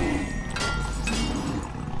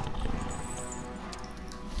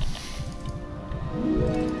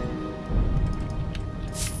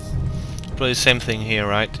 Probably the same thing here,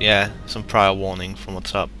 right? Yeah, some prior warning from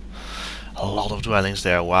what's up. A lot of dwellings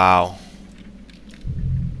there, wow.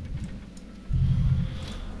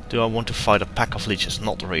 Do I want to fight a pack of leeches?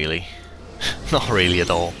 Not really. Not really at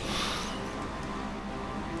all.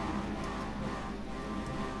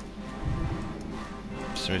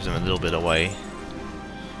 Just move them a little bit away.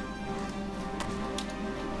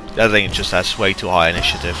 I think it just has way too high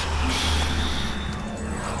initiative.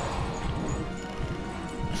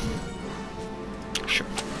 Sure.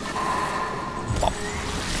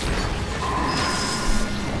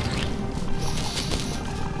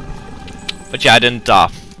 But yeah, I didn't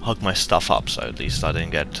hook my stuff up, so at least I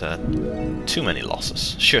didn't get too many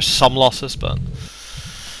losses. Sure, some losses, but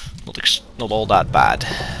not all that bad.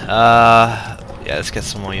 Yeah, let's get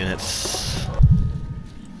some more units.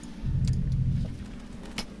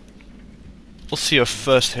 We'll see your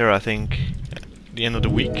first hero, I think, at the end of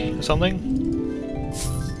the week or something.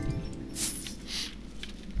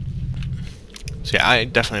 So yeah, I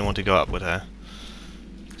definitely want to go up with her.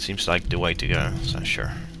 Seems like the way to go, so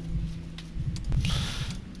sure.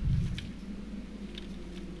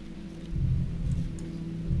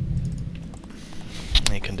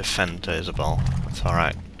 You can defend Isabel, that's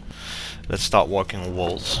alright. Let's start working on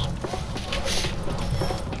walls.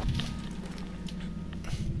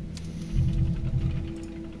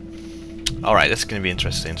 Alright, that's gonna be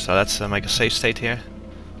interesting. So let's make a save state here.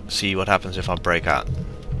 See what happens if I break out.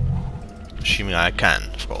 Assuming I can,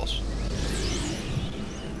 of course.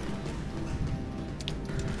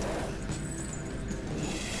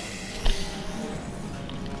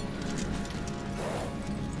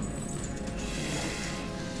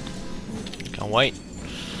 Can't wait.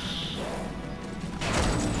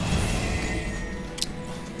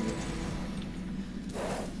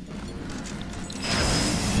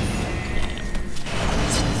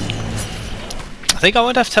 I think I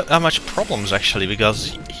won't have that much problems actually,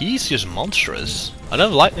 because he's just monstrous. I don't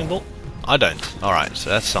have lightning bolt. I don't. Alright,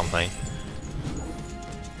 so that's something.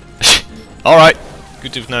 Alright,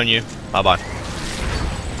 good to have known you. Bye bye.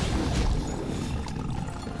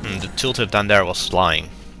 The tooltip down there was lying.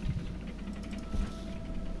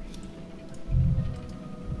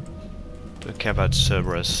 Do I care about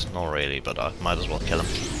Cerberus? Not really, but I might as well kill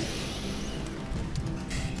him.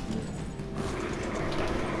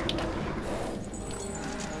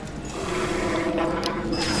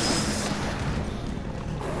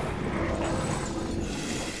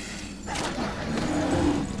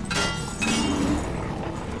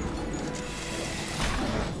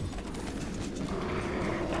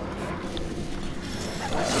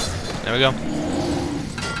 There we go.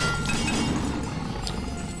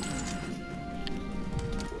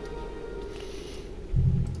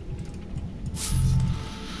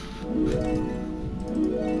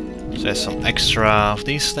 So there's some extra of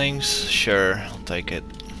these things. Sure, I'll take it.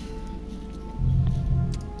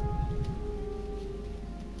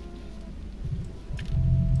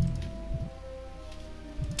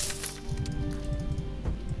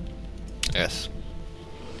 Yes,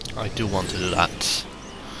 I do want to do that.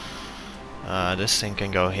 This thing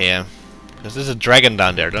can go here. Because there's a dragon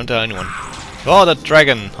down there, don't tell anyone. Oh, that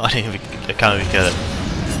dragon! I can't even get it.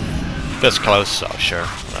 That's close, oh sure,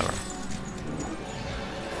 whatever.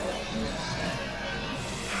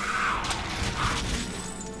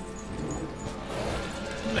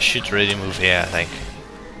 I should really move here, I think.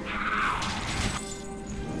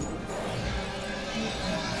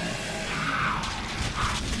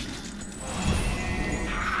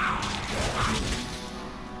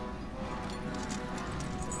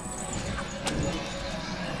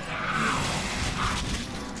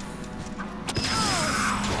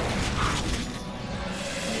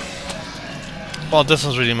 Well, it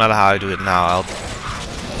doesn't really matter how I do it now, I'll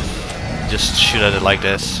just shoot at it like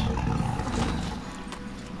this.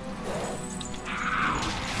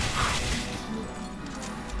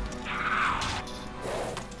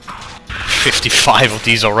 $55 of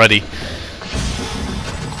these already.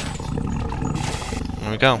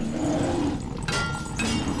 There we go.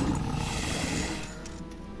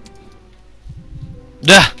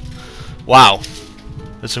 Yeah. Wow.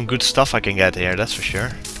 There's some good stuff I can get here, that's for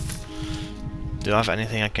sure. Do I have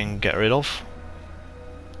anything I can get rid of?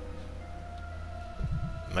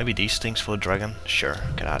 Maybe these things for a dragon? Sure,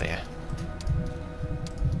 get out of here.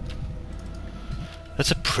 That's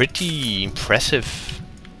a pretty impressive...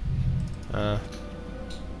 yeah,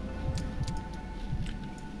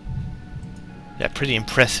 pretty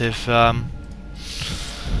impressive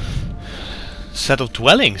set of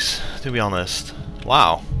dwellings, to be honest.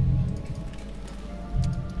 Wow.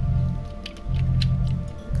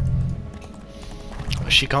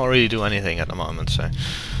 She can't really do anything at the moment, so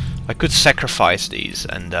I could sacrifice these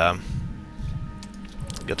and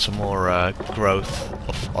get some more growth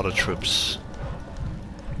of other troops.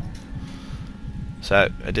 So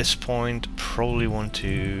at this point, probably want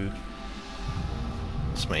to.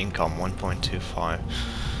 What's my income? 1.25.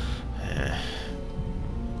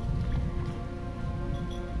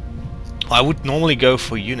 I would normally go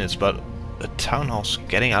for units, but the town hall's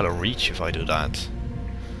getting out of reach if I do that.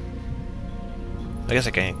 I guess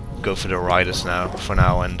I can go for the riders now, for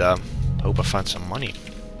now, and hope I find some money.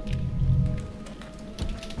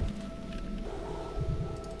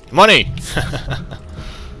 Money!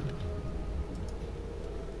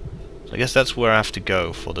 I guess that's where I have to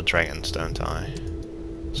go for the dragons, don't I?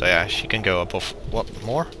 So yeah, she can go up off... What,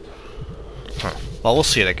 more? Huh. Well, we'll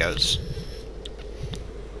see how that goes.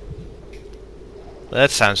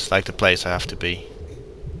 That sounds like the place I have to be.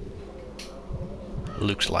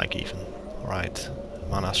 Looks like even. Right,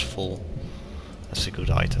 mana's full. That's a good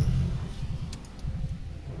item.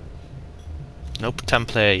 Nope, 10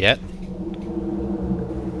 player yet.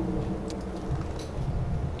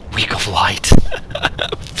 Week of Light.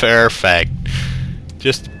 Perfect.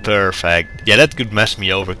 Just perfect. Yeah, that could mess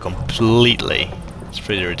me over completely. It's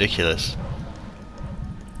pretty ridiculous.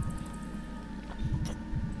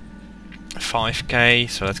 5k,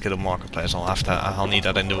 so let's get a marketplace. I'll need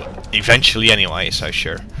that eventually anyway, so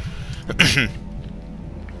sure.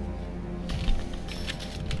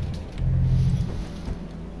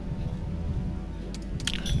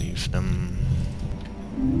 Leave them.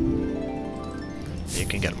 You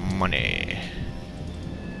can get money.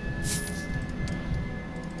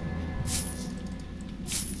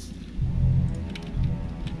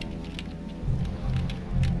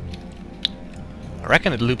 I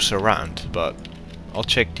reckon it loops around, but I'll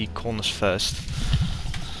check the corners first.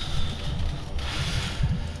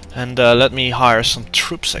 And let me hire some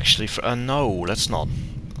troops actually. For no, let's not.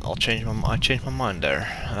 I changed my mind there.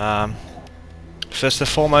 First and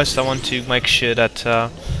foremost, I want to make sure that. Yeah,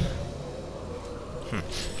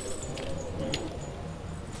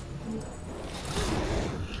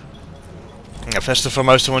 first and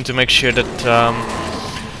foremost, I want to make sure that.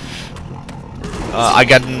 I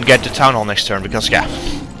get the town hall next turn because yeah,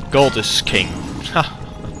 gold is king.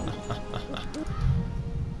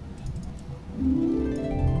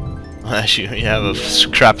 You have a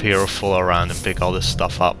scrap hero full around and pick all this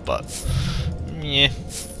stuff up, but yeah.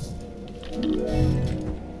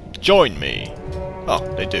 Join me. Oh,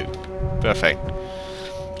 they do. Perfect.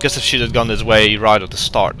 Guess I should have gone this way right at the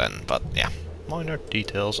start then, but yeah, minor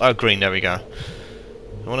details. Oh, green. There we go.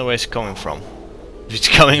 I wonder where it's coming from. If it's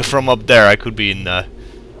coming from up there, I could be in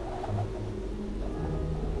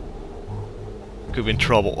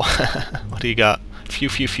trouble. What do you got?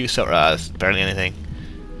 Few, so barely anything.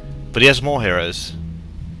 But he has more heroes.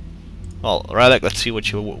 Well, Relic, let's see what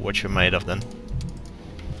you're made of then.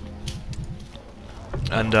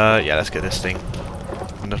 And yeah, let's get this thing.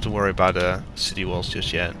 Don't have to worry about city walls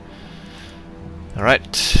just yet. All right.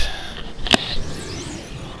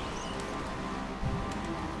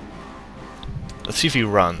 Let's see if he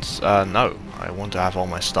runs. No, I want to have all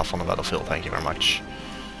my stuff on the battlefield, thank you very much.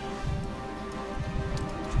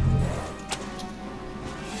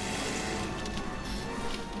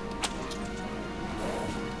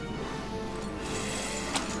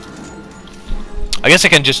 I guess I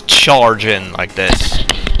can just charge in like this,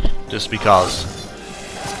 just because.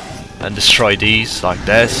 And destroy these like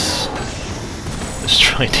this.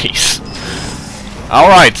 Destroy these.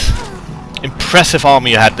 Alright! Impressive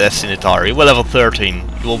army you had there, Sinitari. We're level 13.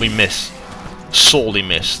 You will be missed. Sorely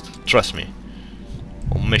missed. Trust me.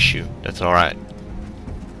 We'll miss you. That's alright.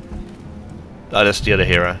 Oh, that's the other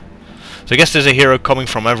hero. So I guess there's a hero coming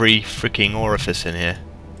from every freaking orifice in here.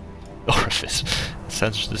 Orifice.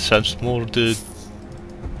 That sounds more the...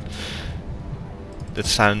 That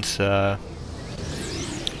sounds...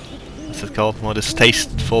 what's it called? More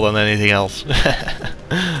distasteful than anything else.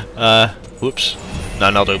 Whoops. No,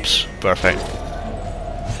 not oops. Perfect.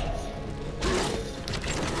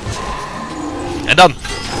 And done!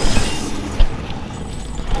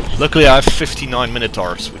 Luckily I have 59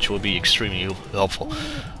 Minotaurs, which will be extremely helpful.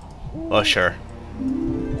 Oh sure.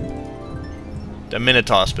 They're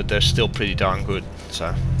Minotaurs, but they're still pretty darn good,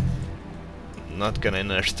 so... I'm not gonna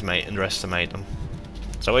underestimate them.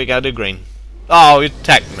 So what you gotta do, Green? Oh, you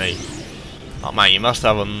attacked me! Oh man, you must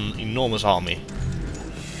have an enormous army.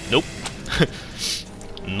 Nope.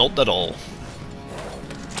 Not at all.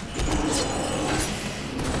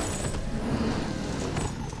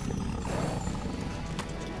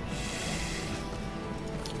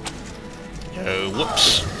 Oh,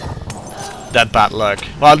 whoops. That bad luck.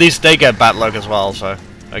 Well, at least they get bad luck as well, so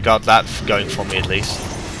I got that going for me at least.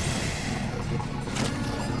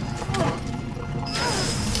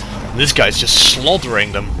 This guy's just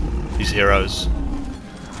slaughtering them, these heroes.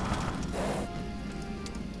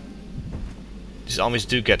 These armies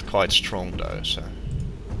do get quite strong though, so...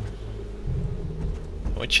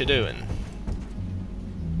 What you doing?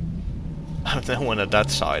 No one at that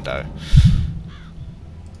side though.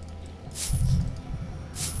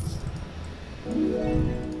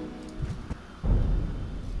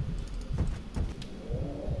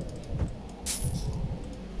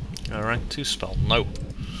 Rank 2 spell, no.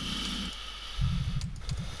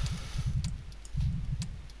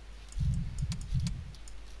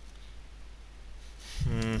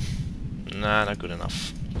 Nah, not good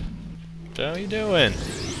enough. How are you doing?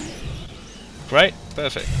 Great?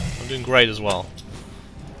 Perfect. I'm doing great as well.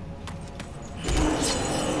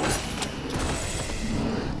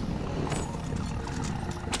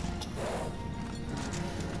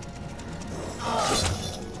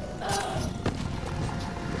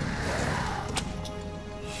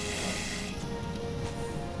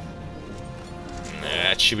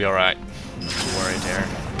 Yeah, it should be alright. Not too worried there.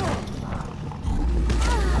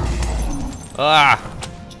 Ah!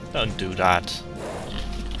 Don't do that.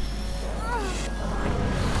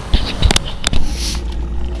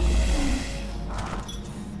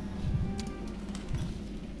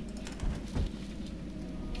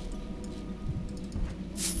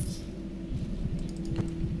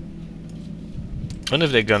 I wonder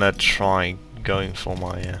if they're gonna try going for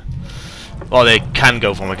my... well, they can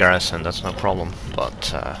go for my garrison, that's no problem,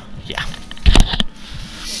 but yeah.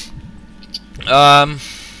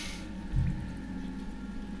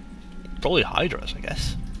 Probably Hydras, I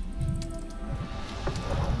guess.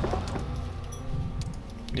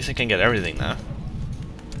 At least I can get everything now.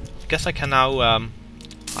 I guess I can now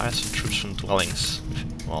hire some troops from dwellings.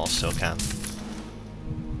 Well, still can.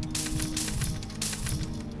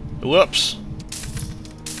 Whoops!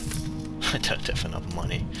 I don't have enough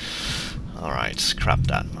money. Alright, scrap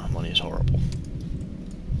that. My money is horrible.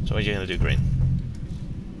 So what are you gonna do, Green?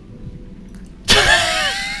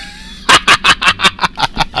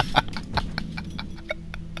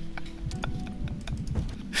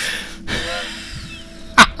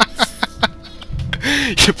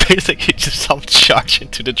 You basically just charge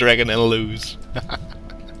into the dragon and lose.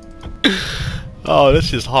 Oh, that's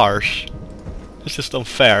just harsh. It's just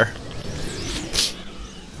unfair.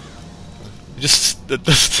 Just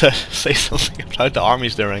say something about the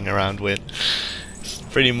armies they're running around with. It's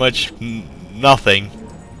pretty much nothing.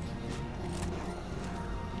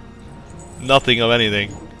 Nothing of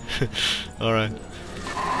anything. Alright.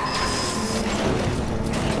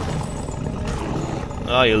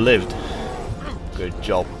 Oh, you lived. Good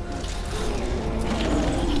job.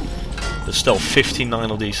 There's still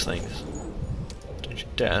 59 of these things. Don't you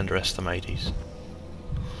dare underestimate these.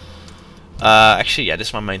 Actually, yeah, this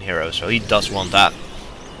is my main hero, so he does want that.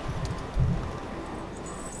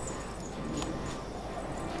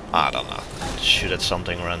 I don't know. Shoot at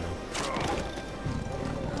something random.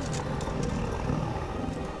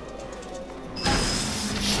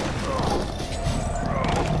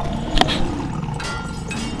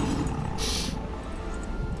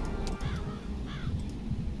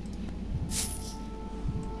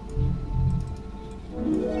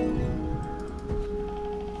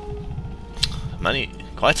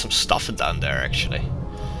 Quite some stuff down there, actually.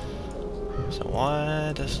 So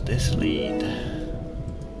why does this lead? I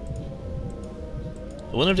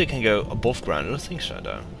wonder if they can go above ground. I don't think so,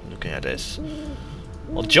 though. Looking at this.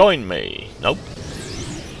 Well, join me. Nope.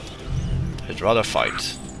 I'd rather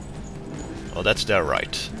fight. Oh, that's their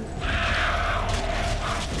right.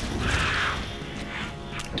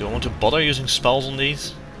 Do I want to bother using spells on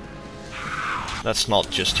these? That's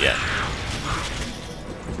not just yet.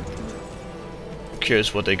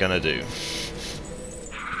 Curious what they're gonna do.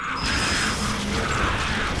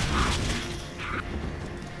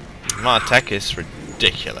 My attack is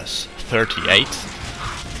ridiculous. 38.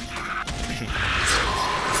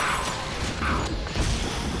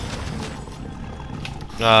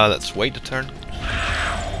 Let's wait a turn.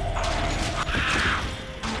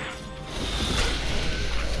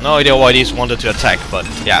 No idea why these wanted to attack, but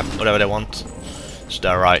yeah, whatever they want. It's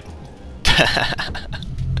their right.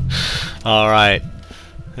 Alright.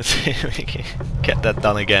 Let's see if we can get that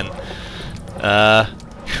done again.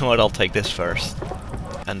 What, I'll take this first.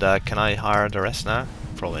 And can I hire the rest now?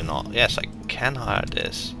 Probably not. Yes, I can hire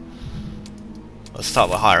this. Let's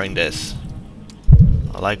start with hiring this.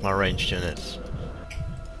 I like my ranged units.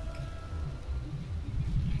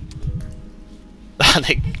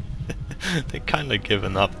 They kind of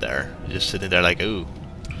given up there. Just sitting there like, ooh.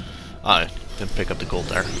 Oh, didn't pick up the gold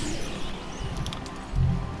there.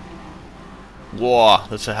 Whoa,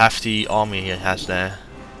 that's a hefty army he has there.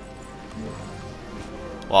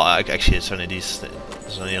 Well, actually, it's only these.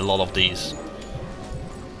 There's only a lot of these.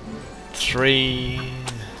 3.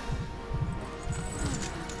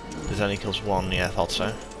 This only kills 1. Yeah, I thought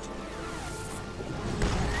so.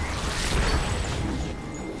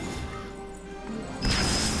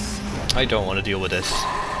 I don't want to deal with this.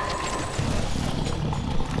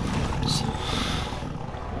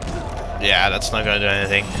 Yeah, that's not going to do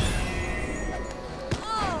anything.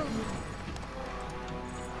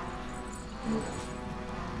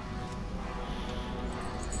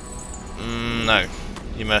 No,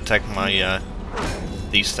 you may attack my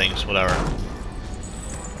these things, whatever.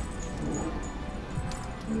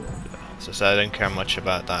 So I don't care much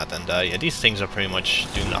about that, and yeah, these things are pretty much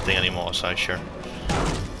do nothing anymore, so sure.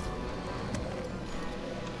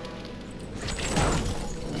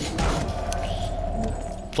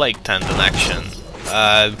 Plague tent in action.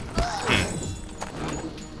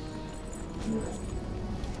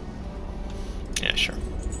 Yeah, sure.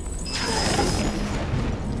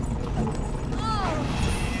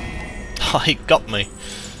 Oh, he got me.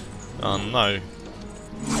 Oh no.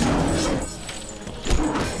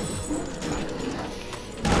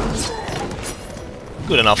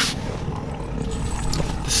 Good enough.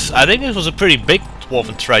 I think it was a pretty big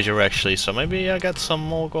Dwarven treasure actually, so maybe I got some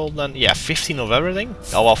more gold than... Yeah, 15 of everything?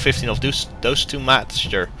 Oh well, 15 of those two mats,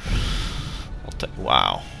 sure.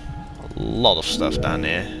 Wow. A lot of stuff down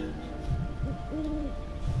here.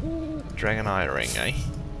 Dragon Eye Ring, eh?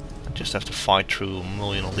 I just have to fight through a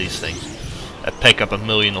million of these things. I pick up a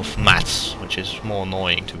million of mats, which is more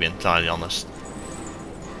annoying to be entirely honest.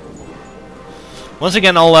 Once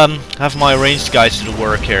again, I'll have my ranged guys do the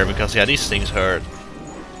work here, because yeah, these things hurt.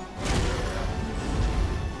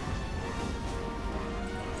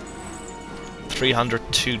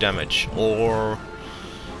 $302 damage, or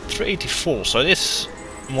 384, so it is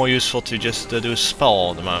more useful to just do a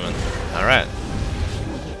spell at the moment. Alright.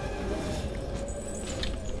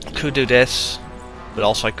 Could do this, but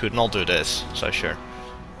also I could not do this, so sure.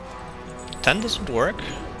 10 doesn't work.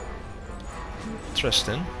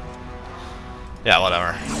 Interesting. Yeah,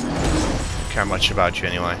 whatever. Don't care much about you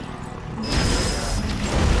anyway.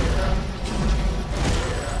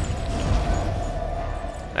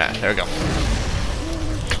 Yeah, there we go.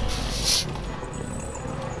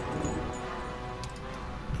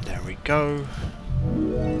 There we go.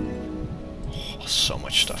 Oh, so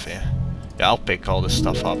much stuff here. Yeah, I'll pick all this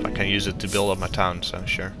stuff up. I can use it to build up my town, so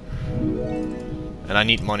sure. And I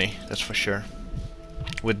need money, that's for sure.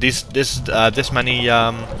 With this many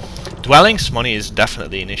dwellings, money is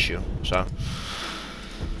definitely an issue. So,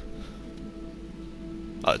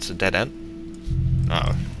 oh, it's a dead end.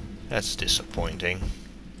 Oh, that's disappointing.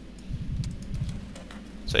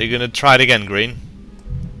 So you're gonna try it again, Green?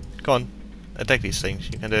 Go on, attack these things.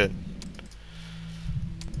 You can do it.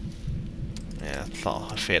 Yeah,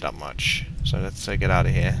 I fear that much. So let's get out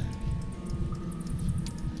of here.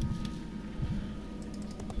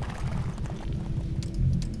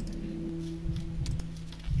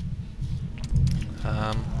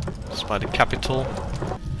 It's by the capital.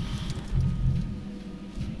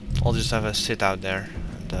 I'll just have a sit out there,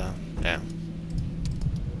 and yeah.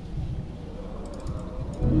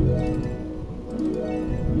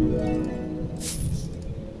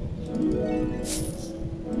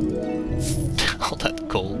 All that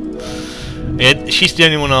coal. She's the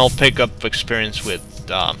only one I'll pick up experience with.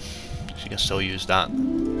 She can still use that.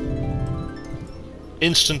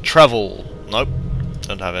 Instant travel. Nope,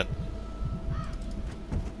 don't have it.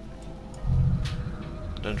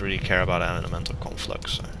 Don't really care about elemental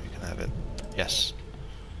conflux, so you can have it. Yes.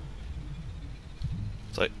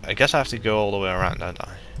 So I guess I have to go all the way around, don't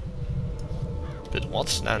I? But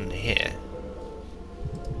what's down here?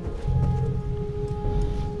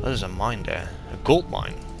 Oh, there's a mine there. A gold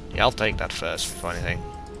mine. Yeah, I'll take that first before anything.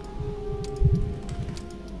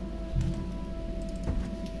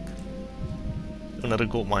 Another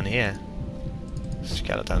gold mine here.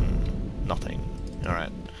 Skeleton. Nothing.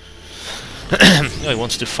 Alright. Oh, he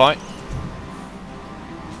wants to fight.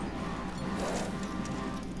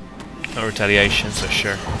 No retaliation, so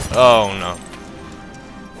sure. Oh no.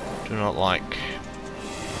 Do not like.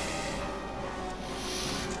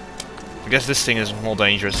 I guess this thing is more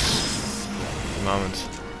dangerous at the moment.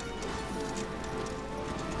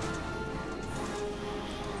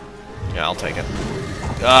 Yeah, I'll take it.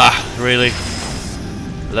 Ah, really?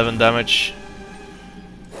 11 damage.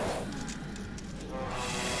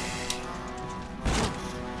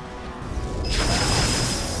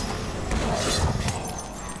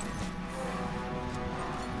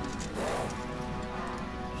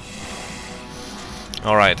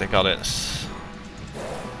 Alright, I got it.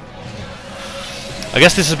 I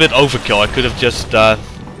guess this is a bit overkill. I could have just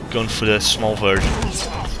gone for the small version.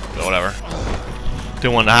 But whatever.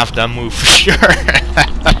 Didn't want to have that move for sure.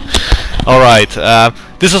 Alright,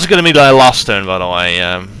 this was gonna be the last turn, by the way.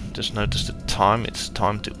 Just noticed the time. It's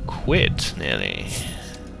time to quit, nearly.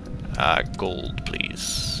 Gold,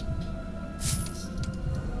 please.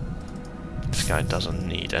 This guy doesn't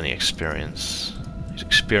need any experience. He's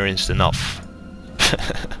experienced enough.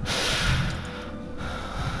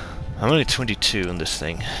 I'm only 22 on this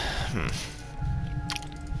thing.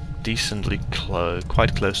 Decently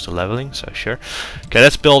quite close to leveling, so sure. Okay,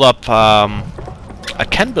 let's build up. I I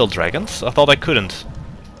can build dragons? I thought I couldn't.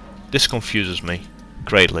 This confuses me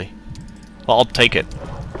greatly. Well, I'll take it.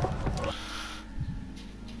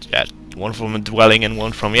 Yeah, one from a dwelling and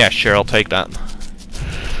one from... Yeah, sure, I'll take that.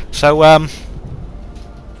 So,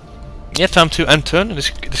 yeah, time to end turn. This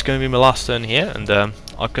is going to be my last turn here, and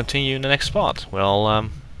I'll continue in the next part. Well,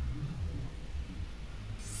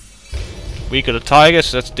 we got a tiger,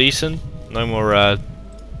 so that's decent. No more,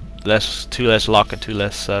 two less luck and two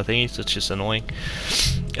less thingies. That's just annoying.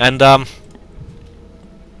 And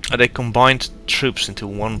they combined troops into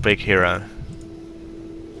one big hero.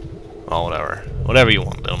 Oh, whatever. Whatever you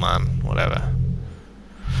want, little man. Whatever.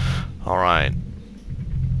 Alright.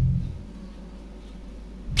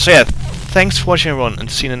 So yeah, thanks for watching everyone,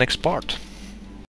 and see you in the next part.